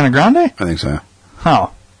 Ariana Grande? I think so.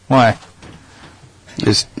 How? Why?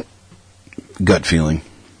 Just gut feeling.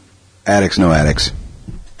 Addicts, no addicts.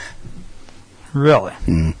 Really?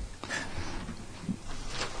 Mm.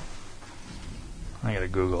 I gotta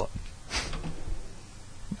Google it.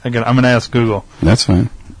 I'm gonna ask Google. That's fine.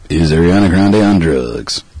 Is Ariana Grande on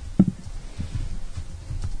drugs?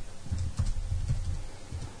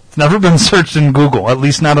 It's never been searched in Google, at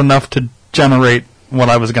least not enough to generate what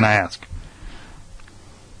I was gonna ask.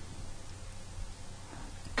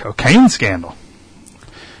 Cocaine scandal.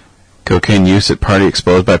 Cocaine use at party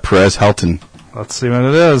exposed by Perez Hilton. Let's see what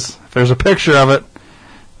it is. If there's a picture of it.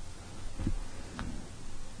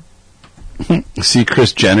 See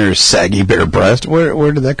Kris Jenner's saggy bare breast.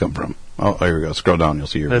 Where did that come from? Oh, there we go. Scroll down, you'll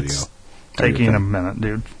see your video. It's taking a minute,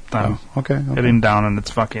 dude. Okay. Hitting down and it's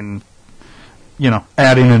fucking,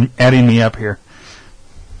 adding me up here.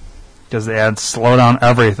 Because the ads slow down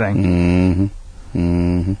everything. Mm-hmm.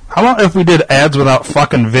 Mm-hmm. How about if we did ads without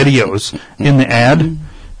fucking videos in the ad?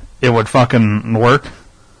 It would fucking work.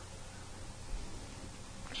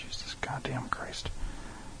 Jesus goddamn Christ.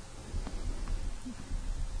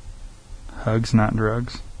 Hugs, not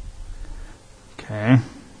drugs. Okay.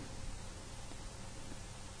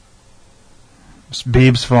 It's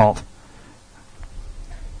Beeb's fault.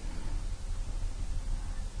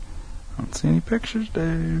 I don't see any pictures,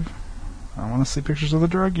 Dave. I want to see pictures of the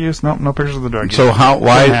drug use. Nope, no pictures of the drug use. So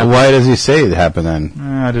why does he say it happened then?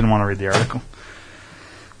 I didn't want to read the article.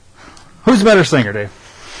 Who's the better singer, Dave?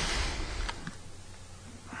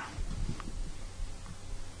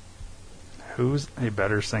 Who's a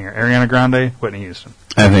better singer? Ariana Grande, Whitney Houston?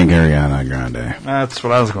 I think Ariana Grande. That's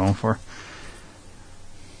what I was going for.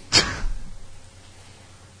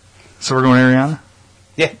 So we're going Ariana?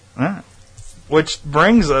 Yeah. All right. Which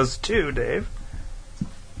brings us to, Dave,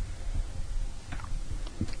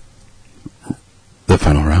 the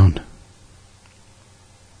final round.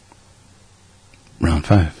 Round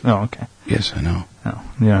 5. Oh, okay. Yes, I know. Oh,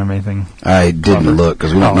 you don't have anything? I didn't look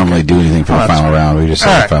because we don't normally do anything for the final round. We just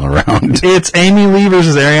say the final round. It's Amy Lee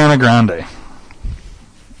versus Ariana Grande.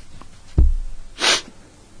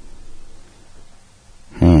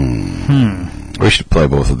 We should play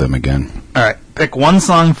both of them again. All right, pick one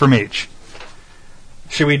song from each.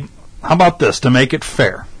 Should we? How about this to make it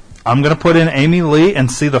fair? I'm going to put in Amy Lee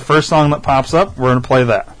and see the first song that pops up. We're going to play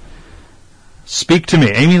that. Speak to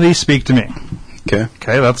Me. Amy Lee, Speak to Me. Okay.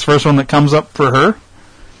 Okay, that's the first one that comes up for her.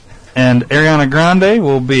 And Ariana Grande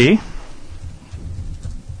will be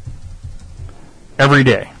Every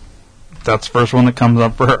Day. That's the first one that comes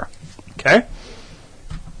up for her. Okay?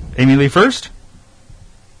 Amy Lee first.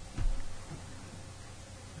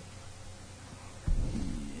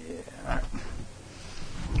 Yeah.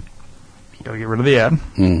 Gotta get rid of the ad.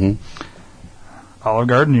 Mm-hmm. Olive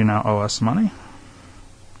Garden, you now owe us money.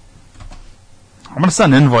 I'm going to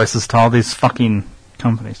send invoices to all these fucking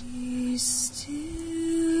companies.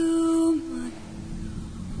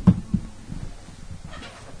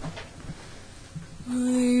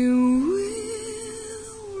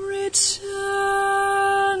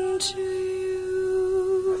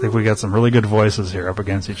 I think we got some really good voices here up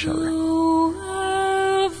against each other.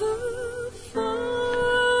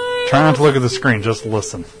 Try not to look at the screen, just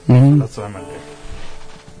listen. Mm-hmm. That's what I'm going to do.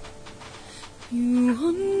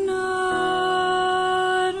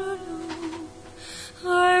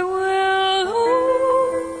 I will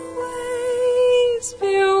always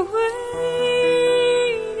be waiting,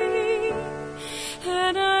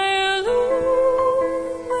 and I'll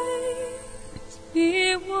always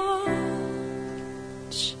be watching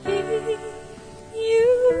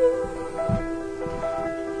you.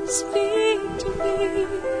 Speak to me.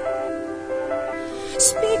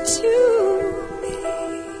 Speak to me.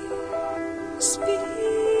 Speak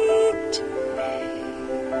to me.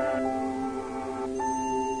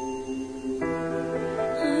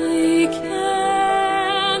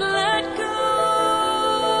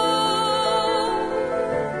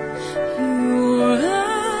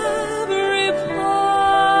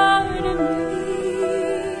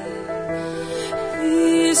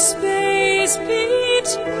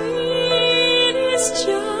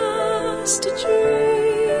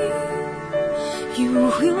 You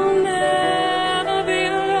will never be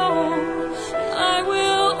alone. I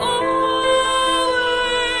will always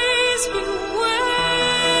be waiting,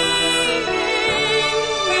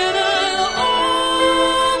 and I'll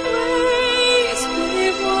always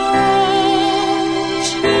be watching.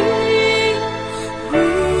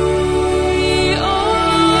 We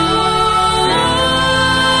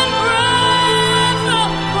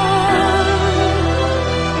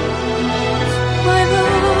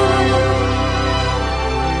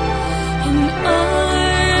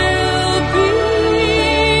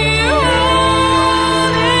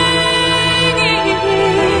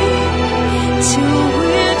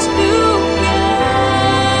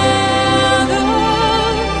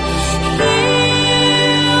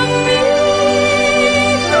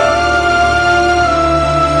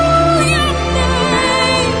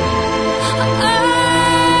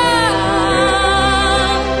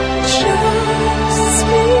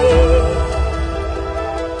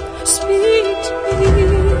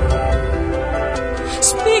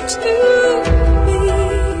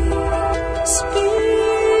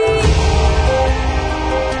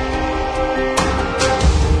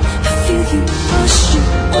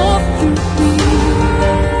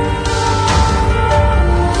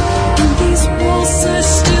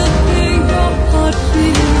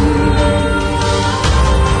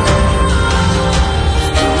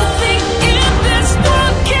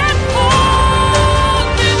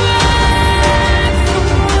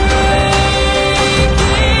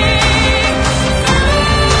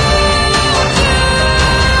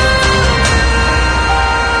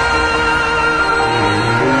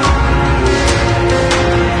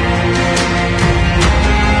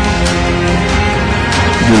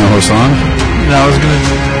Song? No,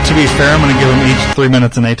 to be fair, I'm going to give them each 3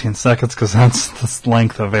 minutes and 18 seconds because that's the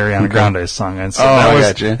length of Ariana Grande's song. And so that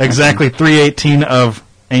was exactly 3:18 of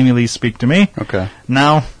Amy Lee's Speak to Me. Okay.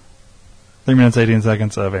 Now, 3 minutes, 18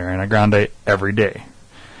 seconds of Ariana Grande every day.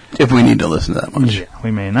 If we need to listen to that much. Yeah,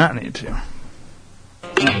 we may not need to.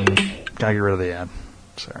 Gotta get rid of the ad.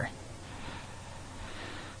 Sorry.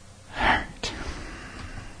 Alright.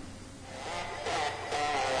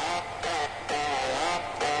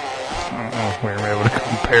 We were able to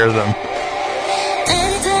compare them.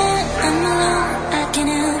 Anytime I'm alone, I can't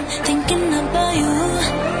help thinking about you.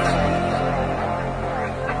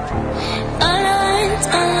 All I want,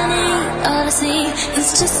 all I need, all I see is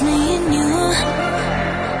just me and you.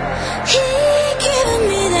 He giving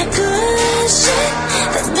me that good shit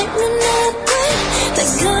that make me not quit. That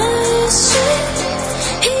good shit.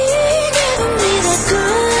 He giving me that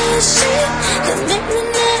good shit that make me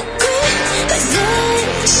not quit. That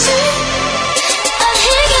good shit.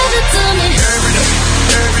 He gave it to me every day,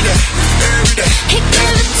 every day, every day. He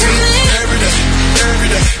gave it to me every day, every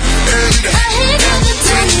day, every day. He gave it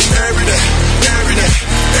to me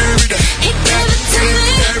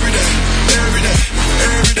every day, every day,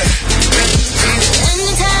 every day.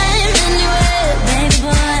 Anytime, anywhere, baby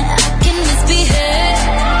boy, I can misbehave.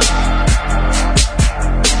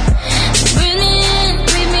 Bring me in,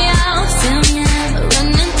 breathe me out, feel me out,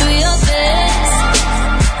 running through your face.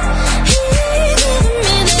 He gave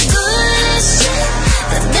me the good shit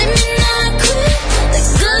that made me not quit. The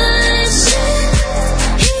good shit.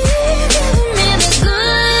 He giving me the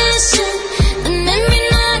good shit that made me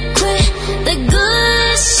not quit. The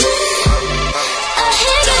good shit.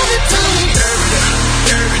 He gave it to me every day,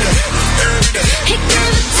 every day. He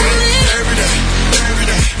gave it to me every day, every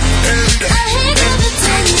day, every day. He gave it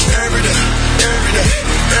to me every day, every day,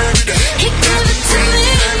 every day. He gave it to me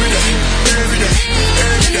every day, every day, every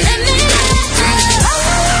day.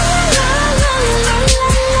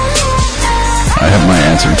 I have my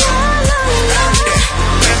answer.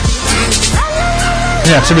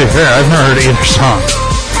 Yeah, to be fair, I've never heard either song.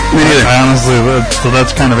 Me neither. I honestly, so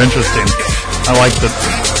that's kind of interesting. I like that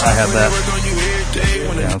I had that.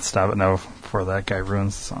 Yeah, let's stop it now before that guy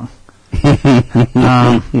ruins the song.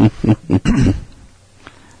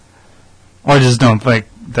 I just don't think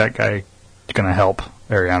that guy is going to help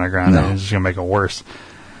Ariana Grande. No. He's just going to make it worse.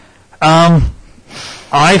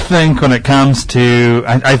 I think when it comes to...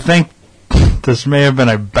 I think this may have been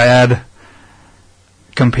a bad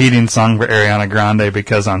competing song for Ariana Grande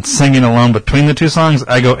because on Singing Alone between the two songs,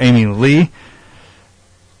 I go Amy Lee.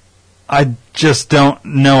 I just don't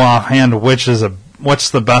know offhand what's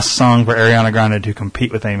the best song for Ariana Grande to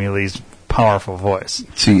compete with Amy Lee's powerful voice.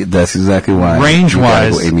 See, that's exactly why.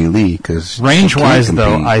 Range-wise, go Amy Lee, because range-wise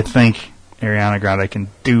though, I think Ariana Grande can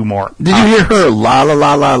do more. Did you hear her la la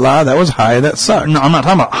la la la? That was high. That sucked. No, I'm not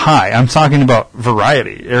talking about high. I'm talking about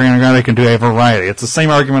variety. Ariana Grande can do a variety. It's the same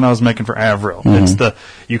argument I was making for Avril. Mm-hmm. It's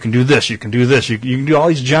you can do this, you can do this, you can do all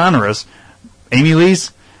these genres. Amy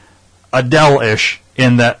Lee's Adele-ish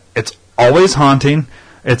in that it's always haunting,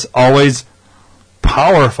 it's always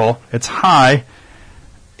powerful, it's high,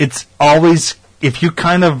 it's always, if you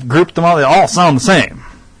kind of group them all, they all sound the same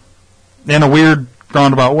in a weird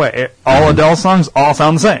roundabout way. All Adele songs all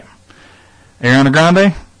sound the same. Ariana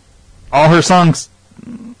Grande, all her songs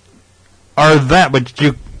are that, but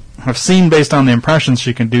you have seen based on the impressions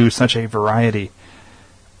she can do such a variety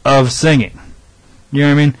of singing. You know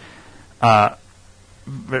what I mean?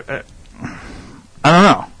 I don't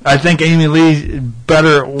know. I think Amy Lee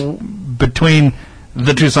better between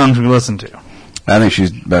the two songs we listened to. I think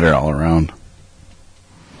she's better all around.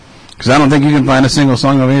 Because I don't think you can find a single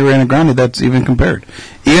song of Ariana Grande that's even compared.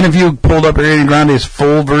 Even if you pulled up Ariana Grande's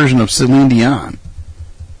full version of Celine Dion.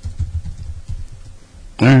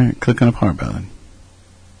 All right, click on a power ballad.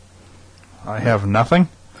 I have nothing.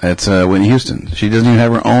 That's Whitney Houston. She doesn't even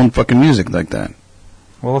have her own fucking music like that.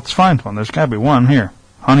 Well, let's find one. There's got to be one here.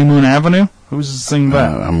 Honeymoon Avenue? Who's singing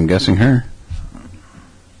that? I'm guessing her.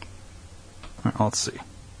 Let's see.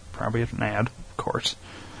 Probably an ad, of course.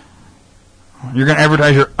 You're going to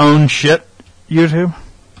advertise your own shit, YouTube?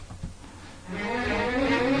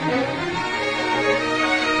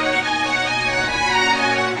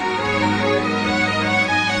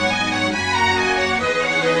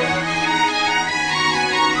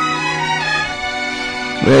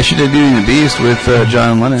 Well, she did Beauty and the Beast with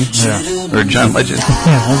John Lennon. Yeah. Or John Legend.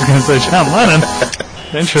 Yeah, I was going to say John Lennon.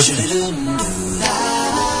 Interesting.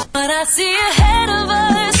 But I see ahead of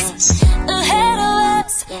us,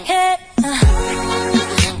 yeah.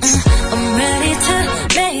 I'm ready to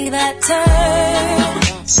make that turn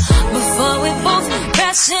before we both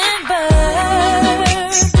crash and burn.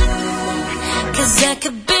 'Cause that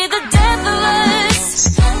could be the death of us,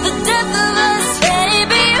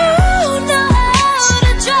 baby. You know how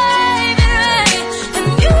to drive it right,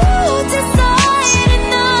 and you decided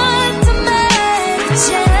not to make a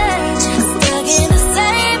change. Stuck in the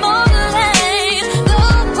same old lane,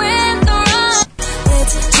 going the wrong.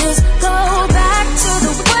 Let's just go back to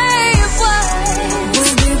the way it was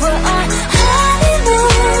when we were on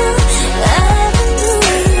honeymoon avenue,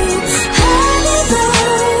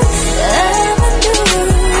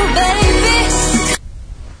 baby.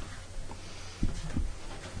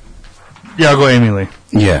 Yeah, I'll go Amy Lee.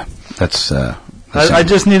 Yeah, that's... I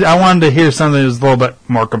wanted to hear something that was a little bit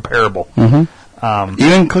more comparable. Mm-hmm.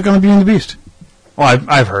 Even click on the Beauty and the Beast. Well,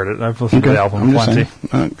 I've heard it. I've listened to the album plenty.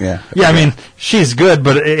 Yeah. Yeah, I mean, she's good,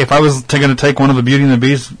 but if I was going to take one of the Beauty and the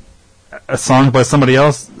Beast songs by somebody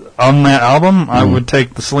else on that album, I would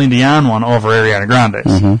take the Celine Dion one over Ariana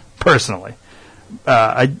Grande's, personally.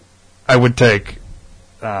 I would take,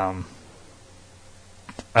 I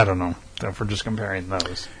don't know, if we're just comparing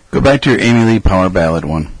those. Go back to your Amy Lee power ballad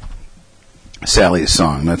one. Sally's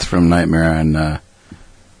song. That's from Nightmare on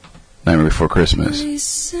Nightmare Before Christmas. I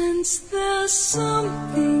sense there's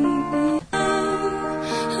something wrong,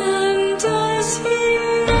 and as he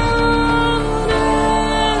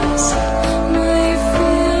notices my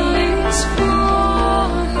feelings for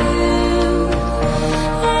him,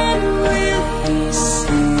 and with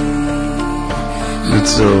deceit.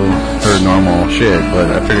 It's still her normal shit,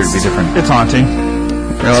 but I figured it'd be different. It's haunting.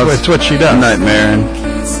 It's what she does. Nightmare.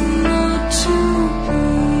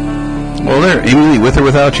 Well, there, Amy Lee, With or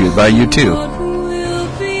Without You, by U2.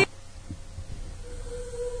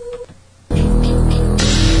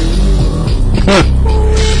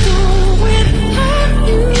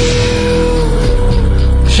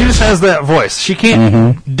 She just has that voice. She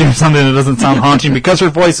can't do something that doesn't sound haunting because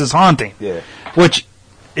her voice is haunting. Yeah. Which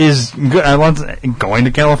is good. I love Going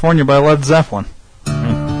to California by Led Zeppelin.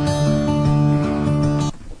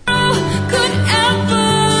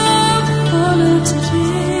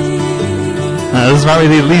 This is probably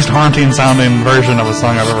the least haunting sounding version of a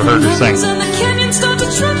song I've ever heard her sing.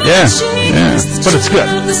 Yeah. But it's good.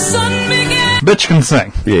 Bitch can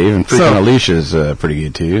sing. Yeah, even Freaking Alicia's pretty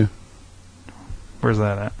good too. Where's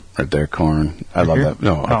that at? Right there, Korn. I love that.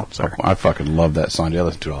 No, sorry. I fucking love that song. I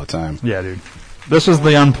listen to it all the time. Yeah, dude. This is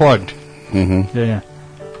the Unplugged. Mm-hmm. Yeah.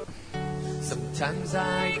 Sometimes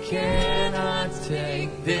I cannot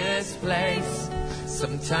take this place.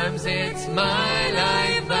 Sometimes it's my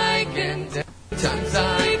life I can take. Sometimes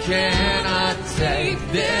I cannot take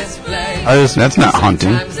this place. That's not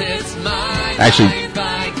haunting. Actually,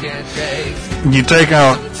 you take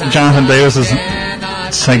out Jonathan Davis's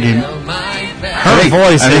singing. Her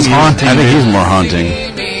voice is haunting. I think he's more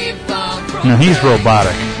haunting. No, he's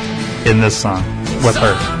robotic in this song with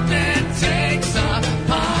her.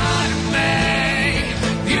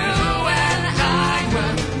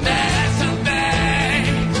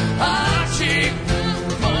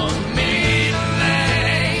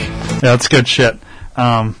 that's good shit.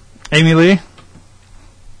 Amy Lee,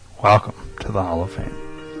 welcome to the Hall of Fame.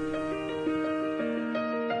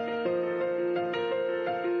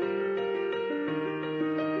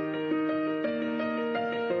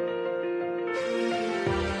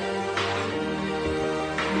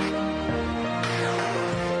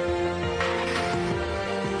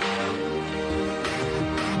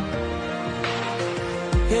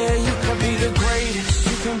 Yeah, you can be the greatest,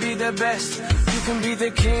 you can be the best, you can be the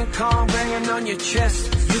King Kong banging on your chest.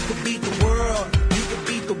 You can beat the world, you can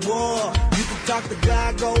beat the war, you can talk to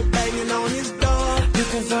God, go banging on his door. You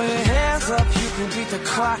can throw your hands up, you can beat the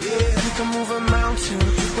clock, you can move a mountain,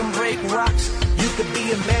 you can break rocks. You can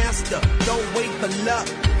be a master, don't wait for luck.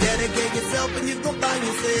 Dedicate yourself and you go find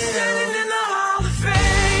yourself. Standing in the Hall of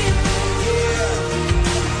Fame, yeah.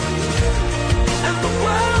 And the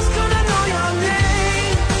world's gonna know your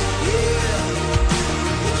name, yeah.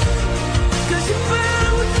 'Cause you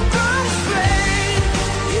burn with the brightest flame,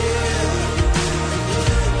 yeah.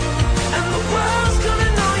 And the world's gonna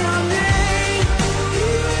know your name,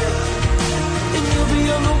 yeah. And you'll be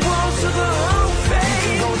on the walls of the Hall of Fame. You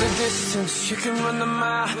can go the distance, you can run the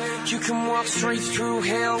mile, you can walk straight through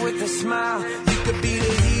hell with a smile. You could be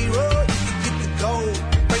the hero, you can get the gold,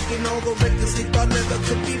 breaking all the records they thought never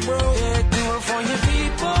could be broke. Yeah, do it for your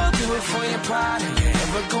people, do it for your pride. And you're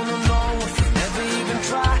never gonna know if you never even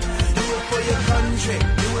try. Do it for your country,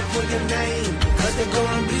 do it for your name, 'cause there's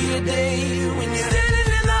gonna be a day when you're standing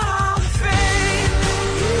in the Hall of Fame,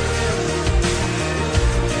 yeah.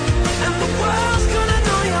 And the world's gonna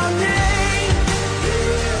know your name,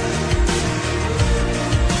 yeah.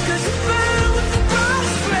 'Cause you burn with the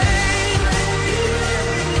brightest flame, yeah.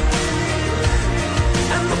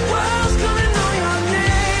 And the world's gonna know your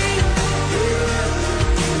name, yeah.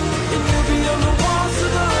 And you'll be on the walls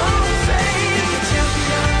of the Hall of Fame. Be a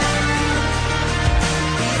champion,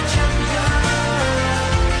 be a champion,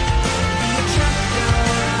 be a champion,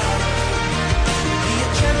 be a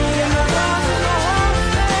champion. The walls of the Hall of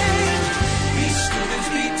Fame. Be students,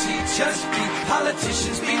 be teachers, be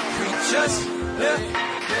politicians, be preachers, yeah.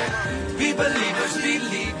 Be believers, be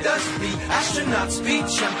leaders, be astronauts, be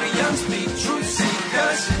champions, be truth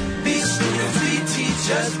seekers. Be students, be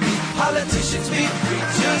teachers, be politicians, be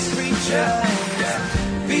preachers, yeah.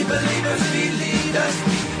 Be believers, be leaders,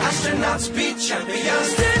 be astronauts, be champions.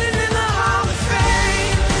 Standing in the Hall of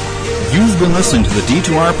Fame. You've been listening to the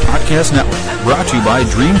D2R Podcast Network, brought to you by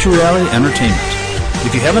Dream to Reality Entertainment.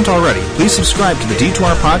 If you haven't already, please subscribe to the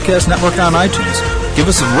D2R Podcast Network on iTunes, give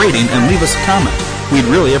us a rating, and leave us a comment. We'd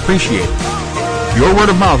really appreciate it. Your word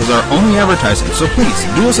of mouth is our only advertising, so please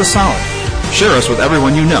do us a solid. Share us with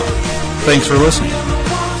everyone you know. Thanks for listening.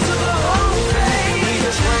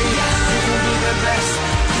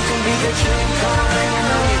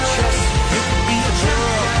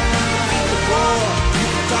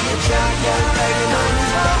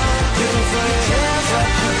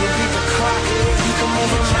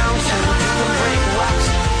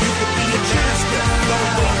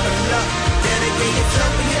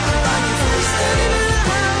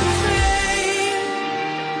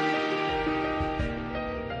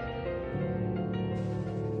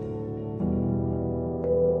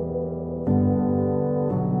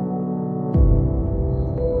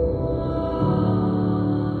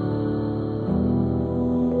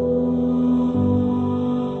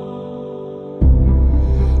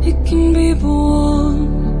 You can be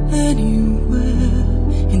born anywhere,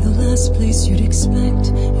 in the last place you'd expect,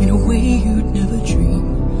 in a way you'd never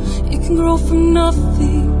dream. You can grow from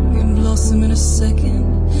nothing and blossom in a second.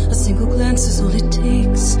 A single glance is all it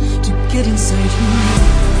takes to get inside you,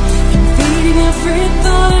 invading every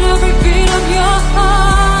thought and every beat of your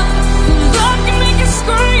heart. Love can make you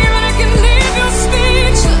scream and it can leave you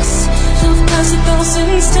speechless. Love has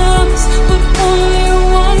 1,000 stems, but only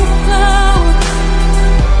one flower.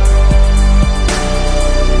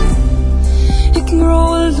 It can grow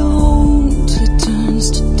alone till it turns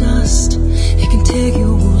to dust. It can tear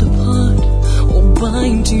your world apart or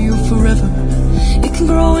bind to you forever. It can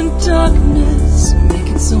grow in darkness, make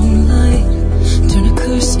its own light, turn a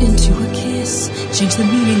curse into a kiss, change the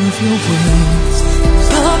meaning of your words.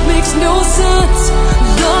 Love makes no sense,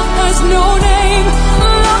 love has no name.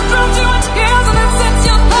 Love throws you in tears and it sets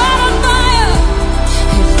your heart on fire.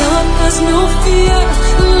 Love has no fear,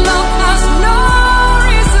 love has no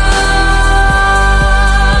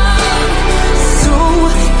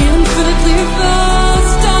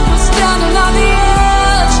vast, I was standing on the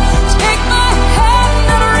edge. Take my hand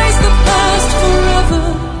and erase the past forever.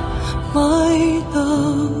 My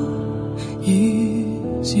love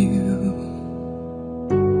is you.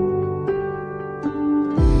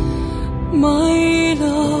 My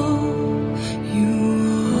love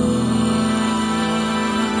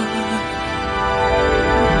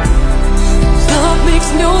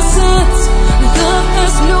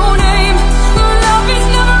no name. Love is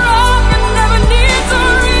never wrong and never needs a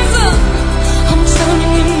reason. I'm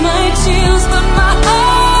drowning in my tears, but my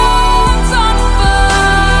heart's on fire.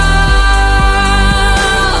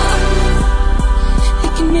 He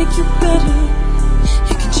can make you better.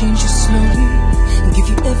 He can change you slowly and give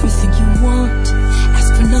you everything you want. Ask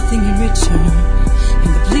for nothing in return. In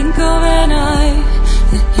the blink of an eye,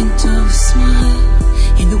 the hint of a smile,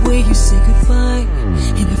 in the way you say goodbye,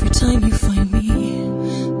 and every time you find me.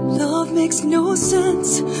 Love makes no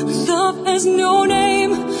sense. Love has no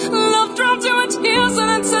name. Love drops you in tears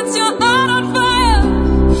and it sets your heart on fire.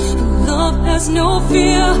 Love has no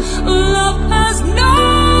fear. Love has no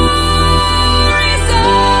reason.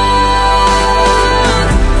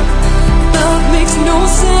 Love makes no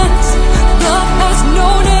sense. Love has no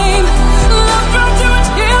name. Love drops you in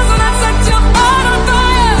tears and it sets your heart on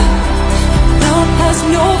fire. Love has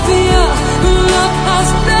no fear. Love has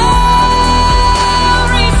no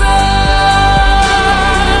reason.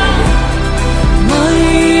 My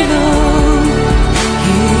love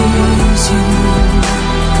is you.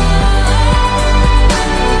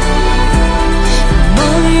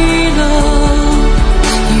 My love,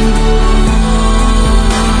 you are.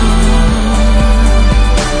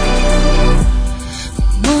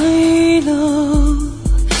 My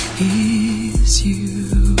love is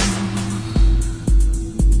you.